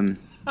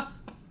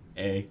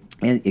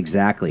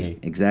exactly.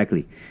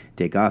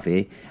 Take off,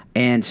 eh?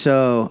 And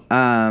so,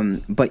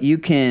 but you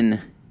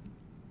can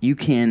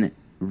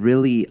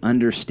really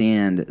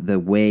understand the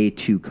way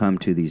to come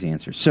to these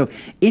answers. So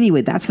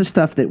anyway, that's the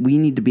stuff that we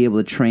need to be able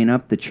to train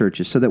up the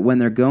churches so that when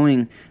they're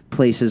going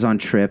places on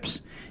trips,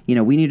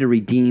 we need to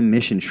redeem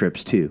mission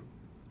trips too.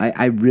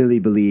 I really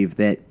believe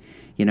that,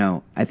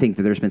 I think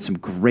that there's been some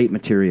great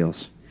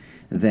materials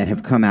that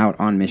have come out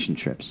on mission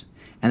trips.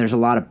 And there's a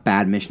lot of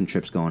bad mission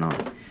trips going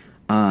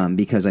on.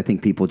 Because I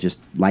think people just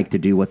like to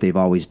do what they've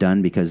always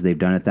done because they've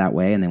done it that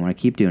way and they want to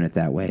keep doing it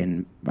that way.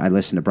 And I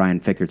listened to Brian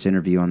Fickert's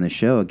interview on this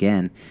show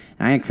again,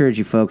 and I encourage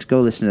you folks,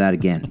 go listen to that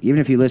again. Even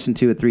if you listen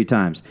to it 3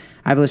 times.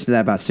 I've listened to that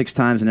about 6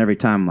 times, and every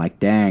time I'm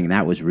like, dang,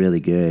 that was really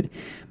good.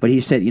 But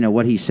he said,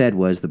 what he said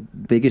was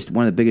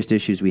one of the biggest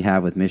issues we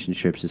have with mission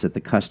trips is that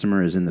the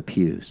customer is in the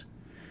pews.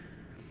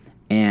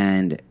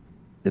 And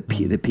the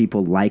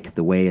people like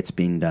the way it's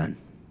being done.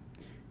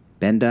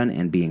 Been done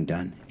and being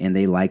done, and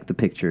they like the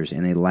pictures,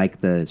 and they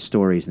like the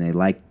stories, and they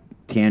like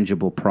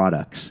tangible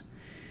products.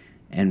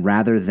 And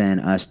rather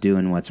than us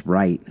doing what's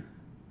right,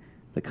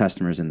 the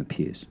customer's in the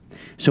pews.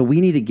 So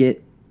we need to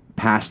get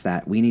past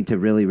that. We need to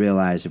really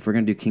realize if we're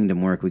going to do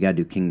kingdom work, we got to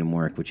do kingdom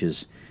work, which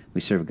is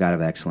we serve a God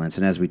of excellence.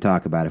 And as we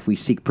talk about, if we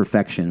seek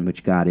perfection,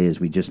 which God is,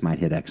 we just might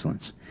hit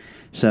excellence.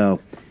 So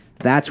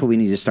that's what we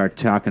need to start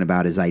talking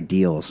about is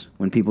ideals.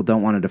 When people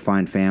don't want to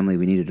define family,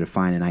 we need to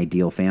define an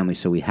ideal family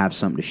so we have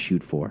something to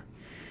shoot for.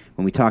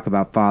 When we talk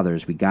about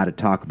fathers, we got to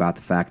talk about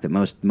the fact that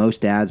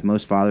most dads,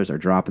 most fathers are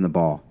dropping the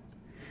ball.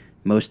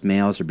 Most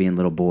males are being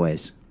little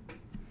boys.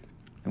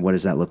 And what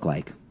does that look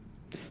like?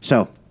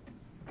 So,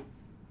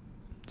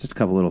 just a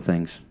couple little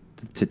things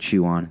to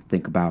chew on,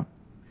 think about.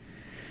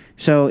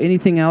 So,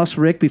 anything else,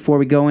 Rick, before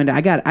we go into...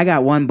 I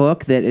got one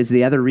book that is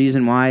the other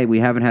reason why we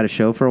haven't had a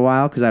show for a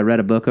while, because I read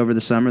a book over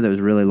the summer that was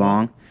really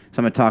long. So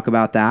I'm going to talk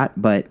about that,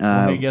 but...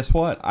 hey, guess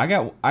what? I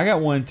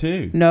got one,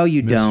 too. No,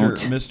 you don't.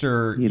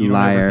 Mr. You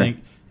liar.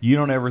 You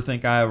don't ever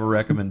think I have a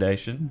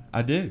recommendation?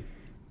 I do.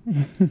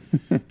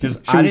 Because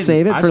Should we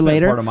save it for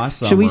later? Part of my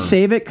summer. Should we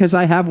save it? Because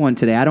I have one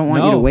today. I don't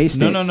want you to waste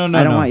it. No.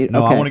 I don't want you.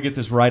 No, okay. I want to get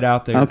this right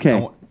out there. Okay. I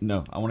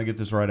want to get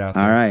this right out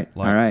there. All right.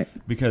 All right.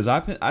 Because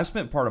I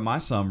spent part of my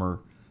summer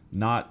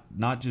not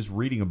just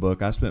reading a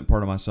book. I spent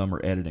part of my summer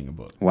editing a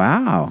book.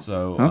 Wow.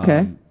 So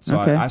okay.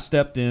 I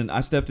stepped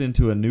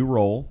into a new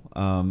role.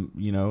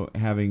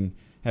 Having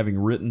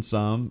written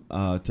some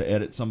to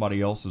edit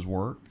somebody else's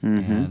work,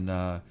 and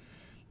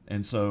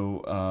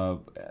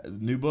so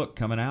new book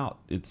coming out.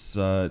 It's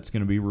going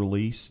to be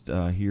released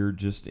here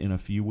just in a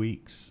few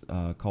weeks,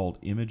 called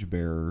Image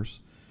Bearers,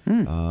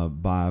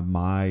 by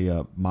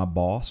my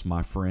boss,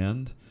 my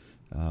friend,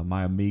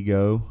 my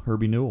amigo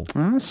Herbie Newell.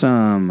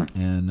 Awesome.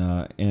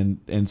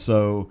 And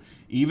so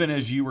even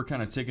as you were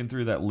kind of ticking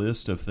through that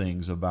list of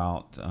things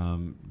about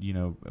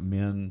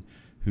men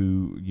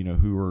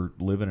who are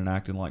living and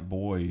acting like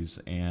boys,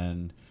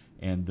 and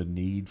the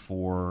need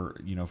for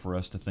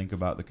us to think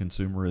about the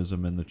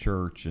consumerism in the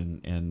church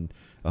and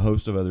a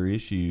host of other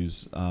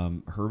issues,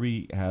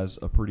 Herbie has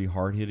a pretty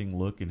hard-hitting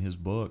look in his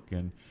book,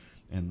 and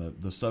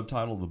the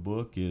subtitle of the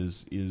book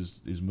is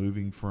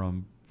moving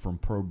from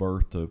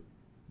pro-birth to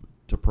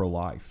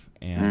pro-life,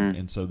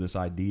 and so this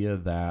idea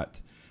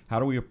that how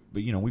do we,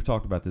 we've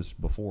talked about this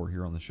before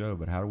here on the show,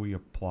 but how do we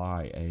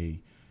apply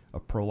a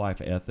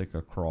pro-life ethic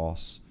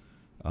across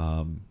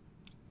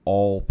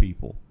all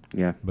people?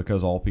 Yeah,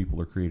 because all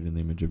people are created in the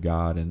image of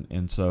God,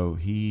 and so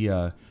he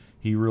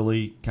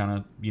really kind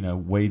of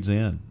wades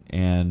in,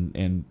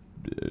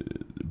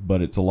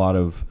 but it's a lot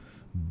of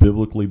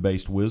biblically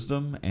based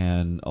wisdom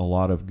and a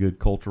lot of good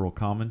cultural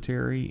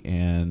commentary,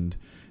 and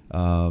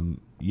I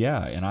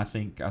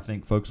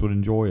think folks would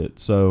enjoy it.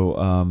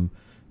 So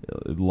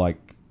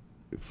like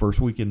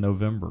first week in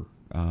November,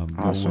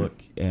 Awesome. Go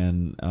look,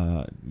 and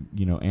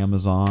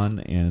Amazon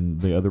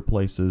and the other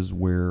places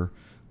where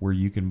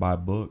you can buy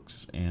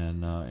books,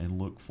 and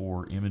look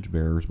for Image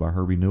Bearers by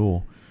Herbie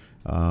Newell.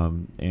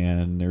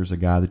 And there's a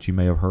guy that you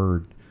may have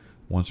heard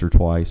once or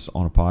twice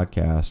on a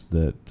podcast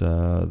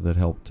that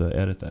helped to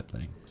edit that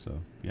thing. So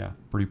yeah,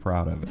 pretty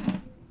proud of it.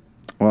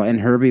 Well,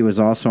 and Herbie was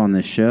also on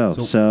this show,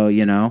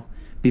 so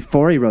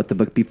before he wrote the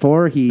book,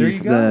 before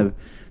he's the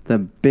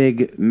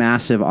big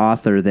massive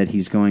author that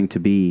he's going to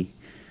be,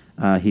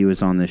 he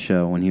was on this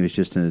show when he was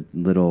just a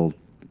little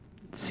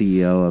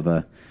CEO of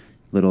a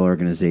little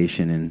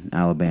organization in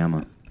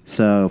Alabama.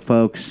 So,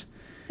 folks,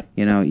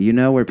 you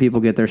know where people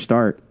get their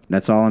start.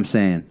 That's all I'm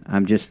saying.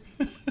 I'm just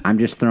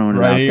throwing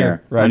it out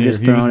there. I'm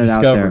just throwing it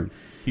out there.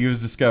 He was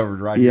discovered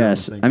right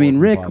yes. here. Yes, I mean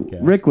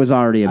Rick was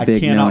already a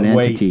big known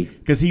entity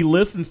because he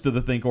listens to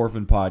the Think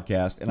Orphan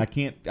podcast, and I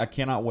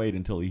cannot wait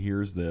until he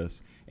hears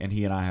this, and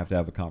he and I have to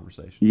have a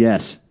conversation.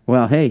 Yes.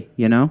 Well, hey,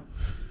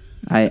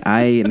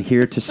 I am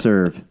here to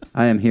serve.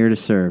 I am here to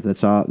serve.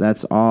 That's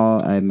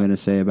all I'm going to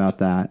say about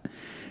that.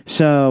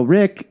 So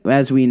Rick,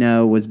 as we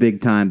know, was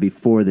big time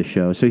before the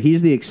show. So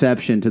he's the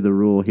exception to the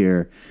rule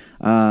here.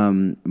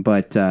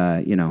 But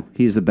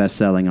he's the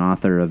best-selling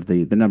author of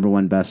the number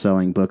one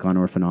best-selling book on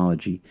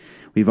orphanology.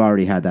 We've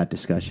already had that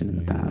discussion in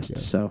the past.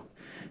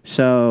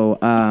 So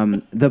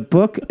the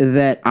book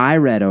that I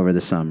read over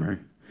the summer,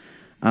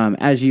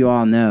 as you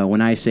all know, when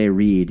I say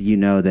read, you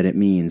know that it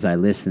means I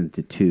listened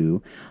to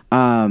two.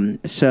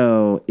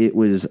 So it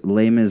was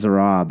Les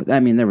Miserables. I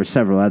mean, there were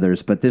several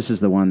others, but this is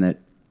the one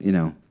that,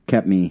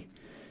 kept me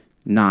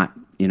not,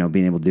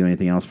 being able to do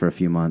anything else for a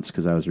few months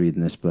because I was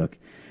reading this book.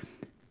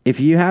 If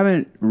you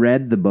haven't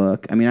read the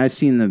book, I mean, I've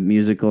seen the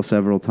musical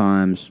several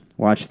times,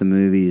 watched the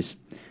movies.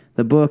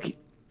 The book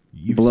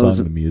You've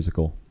sung the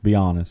musical. Be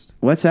honest.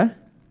 What's that?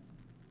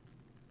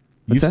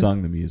 You've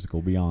sung the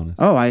musical. Be honest.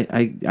 Oh, I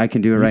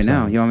can do it right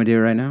now. You want me to do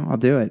it right now? I'll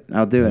do it.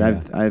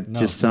 Yeah. I've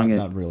just sung it.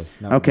 Not really.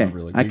 Okay. Not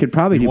really. I could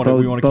probably do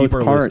both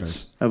parts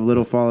listeners. of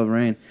Little Fall of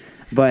Rain,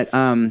 but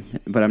I'm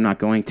not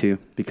going to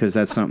because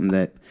that's something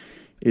that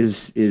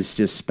is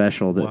just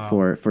special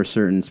for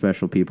certain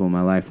special people in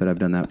my life that I've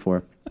done that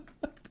for.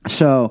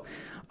 So,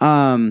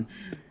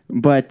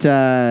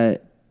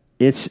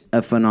 it's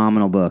a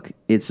phenomenal book.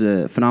 It's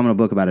a phenomenal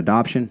book about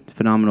adoption,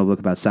 phenomenal book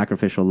about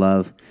sacrificial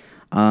love,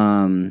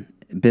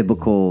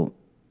 biblical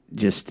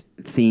just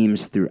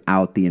themes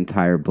throughout the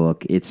entire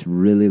book. It's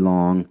really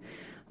long,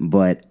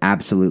 but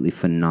absolutely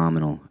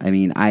phenomenal. I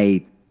mean,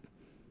 I'd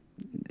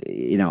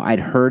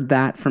heard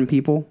that from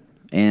people,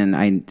 and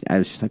I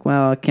was just like,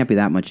 well, it can't be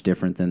that much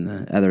different than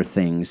the other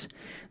things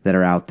that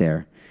are out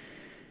there.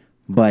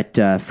 But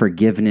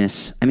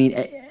forgiveness, I mean,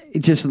 it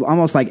just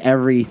almost like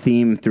every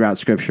theme throughout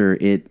Scripture,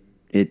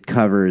 it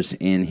covers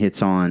and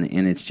hits on,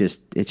 and it's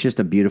just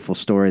a beautiful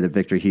story that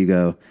Victor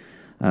Hugo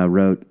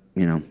wrote,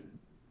 a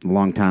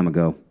long time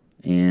ago,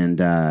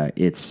 and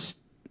it's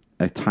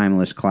a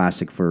timeless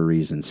classic for a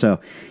reason. So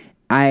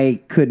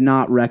I could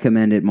not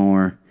recommend it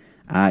more.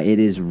 It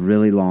is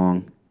really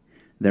long.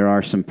 There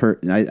are some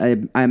I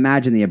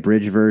imagine the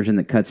abridged version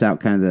that cuts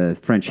out kind of the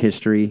French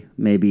history,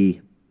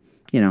 maybe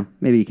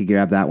you could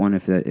grab that one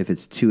if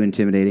it's too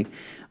intimidating.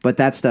 But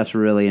that stuff's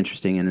really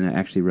interesting and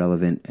actually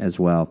relevant as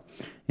well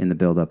in the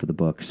build-up of the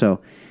book.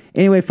 So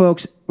anyway,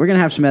 folks, we're going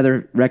to have some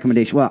other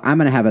recommendations. Well, I'm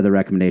going to have other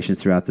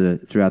recommendations throughout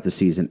the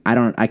season.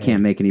 I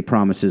can't make any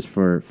promises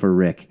for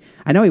Rick.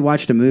 I know he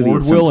watched a movie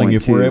Lord at some willing, point,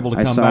 if we're able to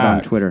come I saw back. it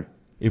on Twitter.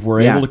 If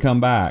we're able to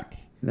come back.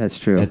 That's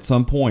true. At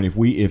some point,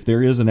 if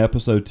there is an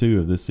episode 2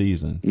 of this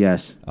season,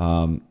 yes,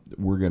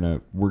 we're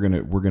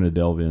gonna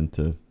delve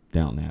into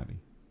Downton Abbey.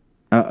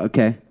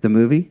 Okay, the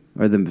movie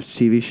or the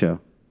TV show?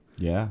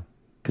 Yeah,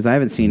 because I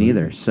haven't seen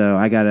either, so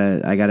I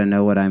gotta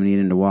know what I'm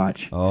needing to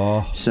watch.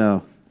 Oh,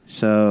 so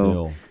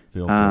Phil.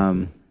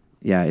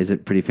 Yeah, is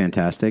it pretty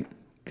fantastic?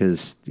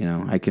 Because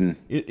I can.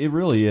 It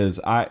really is.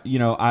 I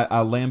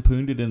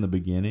lampooned it in the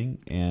beginning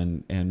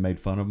and made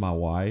fun of my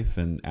wife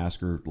and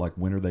asked her like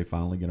when are they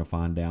finally going to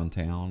find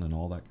downtown and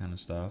all that kind of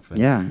stuff. And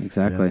yeah,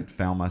 exactly.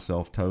 Found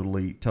myself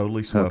totally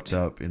swept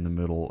up in the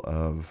middle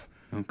of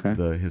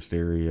the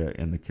hysteria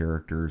and the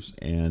characters,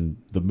 and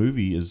the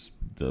movie is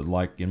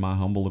like in my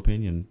humble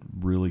opinion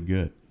really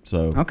good.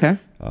 So okay,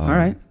 all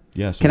right.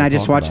 Yeah. So can I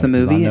just watch the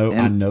movie?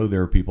 I know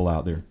there are people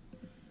out there.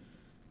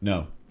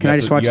 No. Can I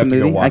just watch the movie?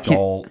 You have to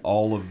go watch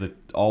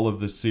all of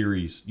the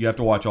series. You have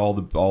to watch all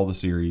the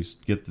series.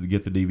 Get the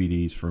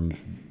DVDs from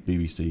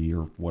BBC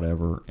or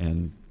whatever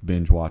and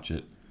binge watch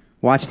it.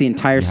 Watch the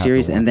entire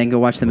series and then go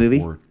watch the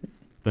movie?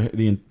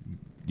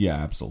 Yeah,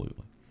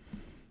 absolutely.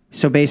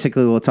 So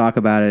basically we'll talk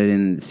about it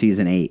in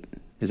season 8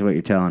 is what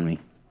you're telling me.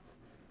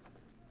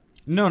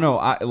 No,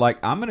 I'm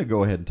going to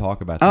go ahead and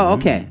talk about the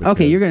movie. Okay.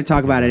 Okay, you're going to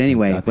talk about it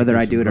anyway, whether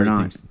I do it or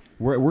not.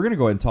 We're going to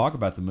go ahead and talk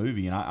about the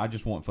movie, and I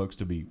just want folks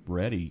to be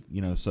ready,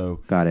 so...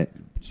 Got it.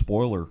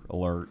 Spoiler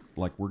alert,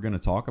 we're going to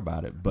talk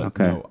about it, but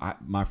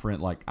my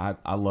friend,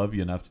 I love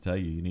you enough to tell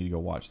you need to go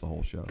watch the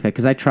whole show. Okay,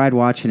 because I tried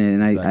watching it,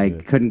 and I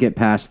couldn't get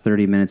past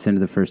 30 minutes into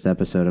the first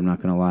episode, I'm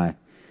not going to lie.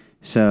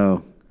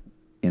 So,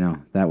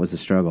 that was a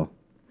struggle.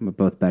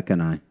 both Becca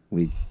and I.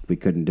 We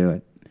couldn't do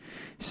it.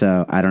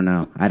 So I don't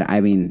know. I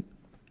mean,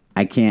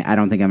 I can't. I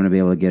don't think I'm going to be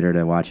able to get her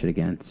to watch it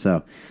again.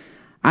 So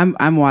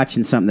I'm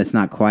watching something that's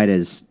not quite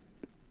as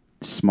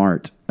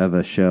smart of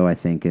a show, I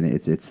think, and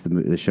it's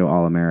the show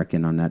All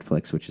American on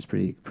Netflix, which is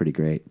pretty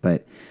great.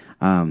 But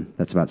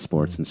that's about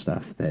sports and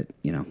stuff that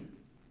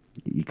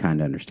you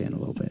kind of understand a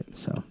little bit.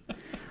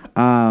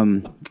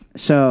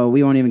 So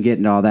we won't even get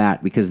into all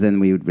that because then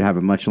we would have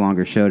a much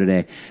longer show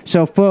today.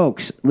 So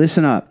folks,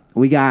 listen up.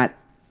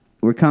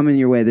 We're coming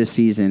your way this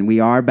season. We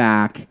are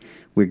back.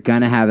 We're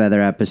gonna have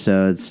other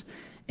episodes.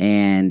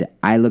 And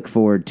I look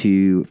forward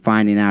to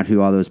finding out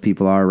who all those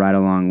people are right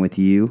along with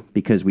you,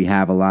 because we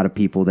have a lot of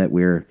people that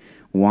we're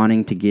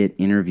wanting to get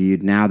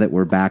interviewed. Now that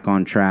we're back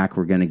on track,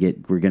 we're gonna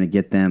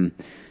get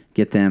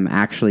them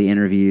actually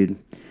interviewed.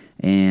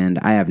 And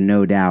I have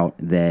no doubt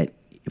that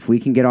if we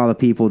can get all the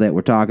people that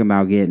we're talking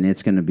about getting,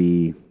 it's gonna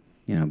be,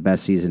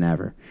 best season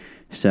ever.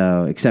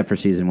 So except for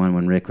season 1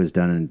 when Rick was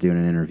done and doing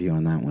an interview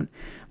on that one.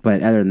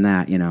 But other than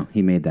that,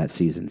 he made that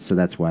season. So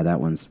that's why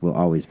that will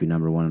always be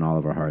number 1 in all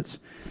of our hearts.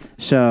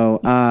 So,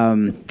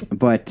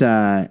 but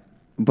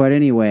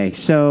anyway,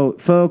 so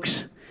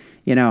folks,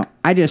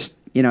 I just,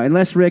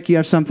 unless Rick, you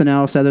have something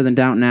else other than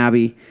Downton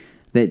Abbey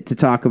to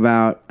talk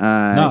about,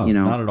 no,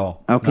 not at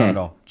all. Okay. Not at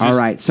all. All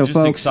right. So just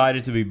folks,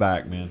 excited to be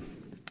back, man.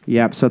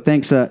 Yep. So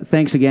thanks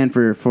again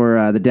for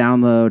the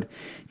download.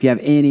 If you have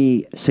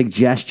any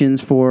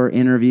suggestions for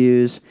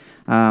interviews,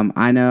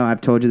 I know I've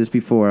told you this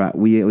before.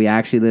 We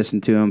actually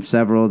listened to them.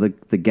 Several of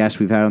the guests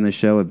we've had on this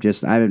show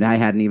have I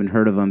hadn't even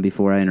heard of them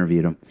before I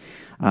interviewed them.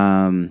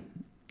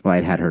 Well,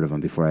 I had heard of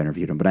them before I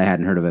interviewed them, but I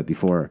hadn't heard of it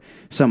before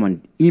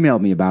someone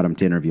emailed me about them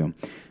to interview them.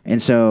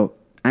 And so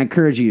I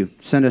encourage you,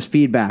 send us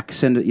feedback,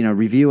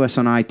 review us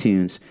on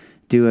iTunes,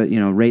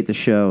 rate the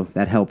show.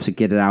 That helps it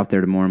get it out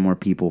there to more and more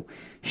people.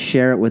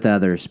 Share it with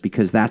others,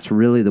 because that's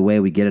really the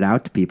way we get it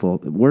out to people.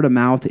 Word of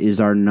mouth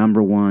is our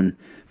number 1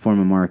 form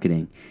of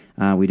marketing.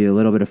 We do a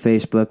little bit of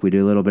Facebook, we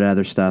do a little bit of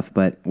other stuff,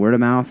 but word of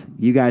mouth,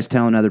 you guys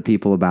telling other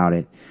people about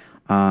it,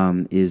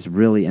 is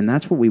really, and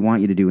that's what we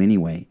want you to do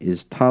anyway,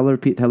 is tell other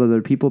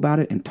people about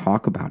it and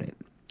talk about it.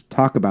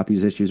 Talk about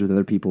these issues with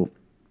other people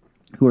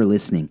who are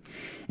listening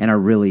and are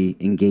really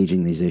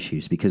engaging these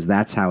issues, because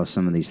that's how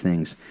some of these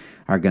things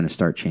are going to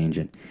start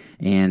changing.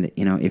 And,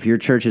 if your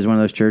church is one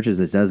of those churches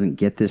that doesn't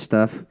get this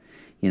stuff,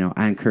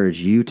 I encourage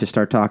you to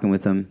start talking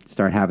with them,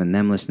 start having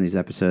them listen to these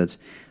episodes,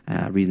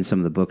 reading some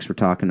of the books we're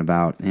talking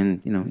about,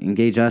 and,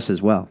 engage us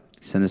as well.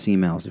 Send us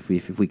emails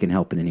if we can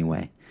help in any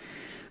way.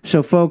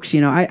 So, folks,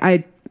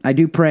 I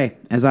do pray,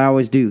 as I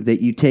always do,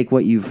 that you take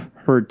what you've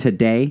heard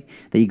today,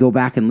 that you go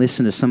back and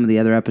listen to some of the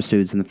other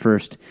episodes in the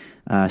first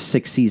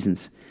 6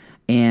 seasons,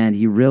 and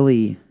you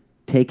really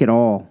take it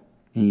all,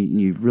 and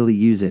you really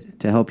use it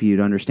to help you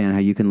to understand how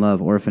you can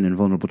love orphan and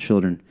vulnerable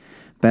children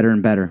better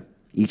and better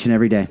each and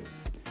every day.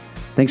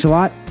 Thanks a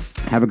lot.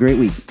 Have a great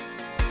week.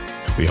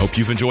 We hope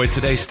you've enjoyed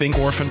today's Think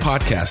Orphan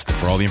podcast.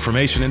 For all the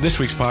information in this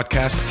week's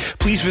podcast,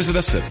 please visit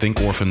us at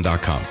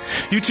thinkorphan.com.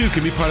 You too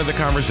can be part of the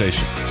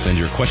conversation. Send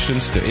your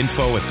questions to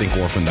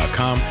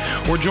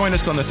info@thinkorphan.com or join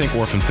us on the Think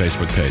Orphan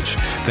Facebook page.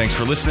 Thanks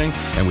for listening,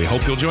 and we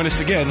hope you'll join us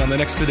again on the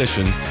next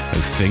edition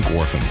of Think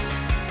Orphan.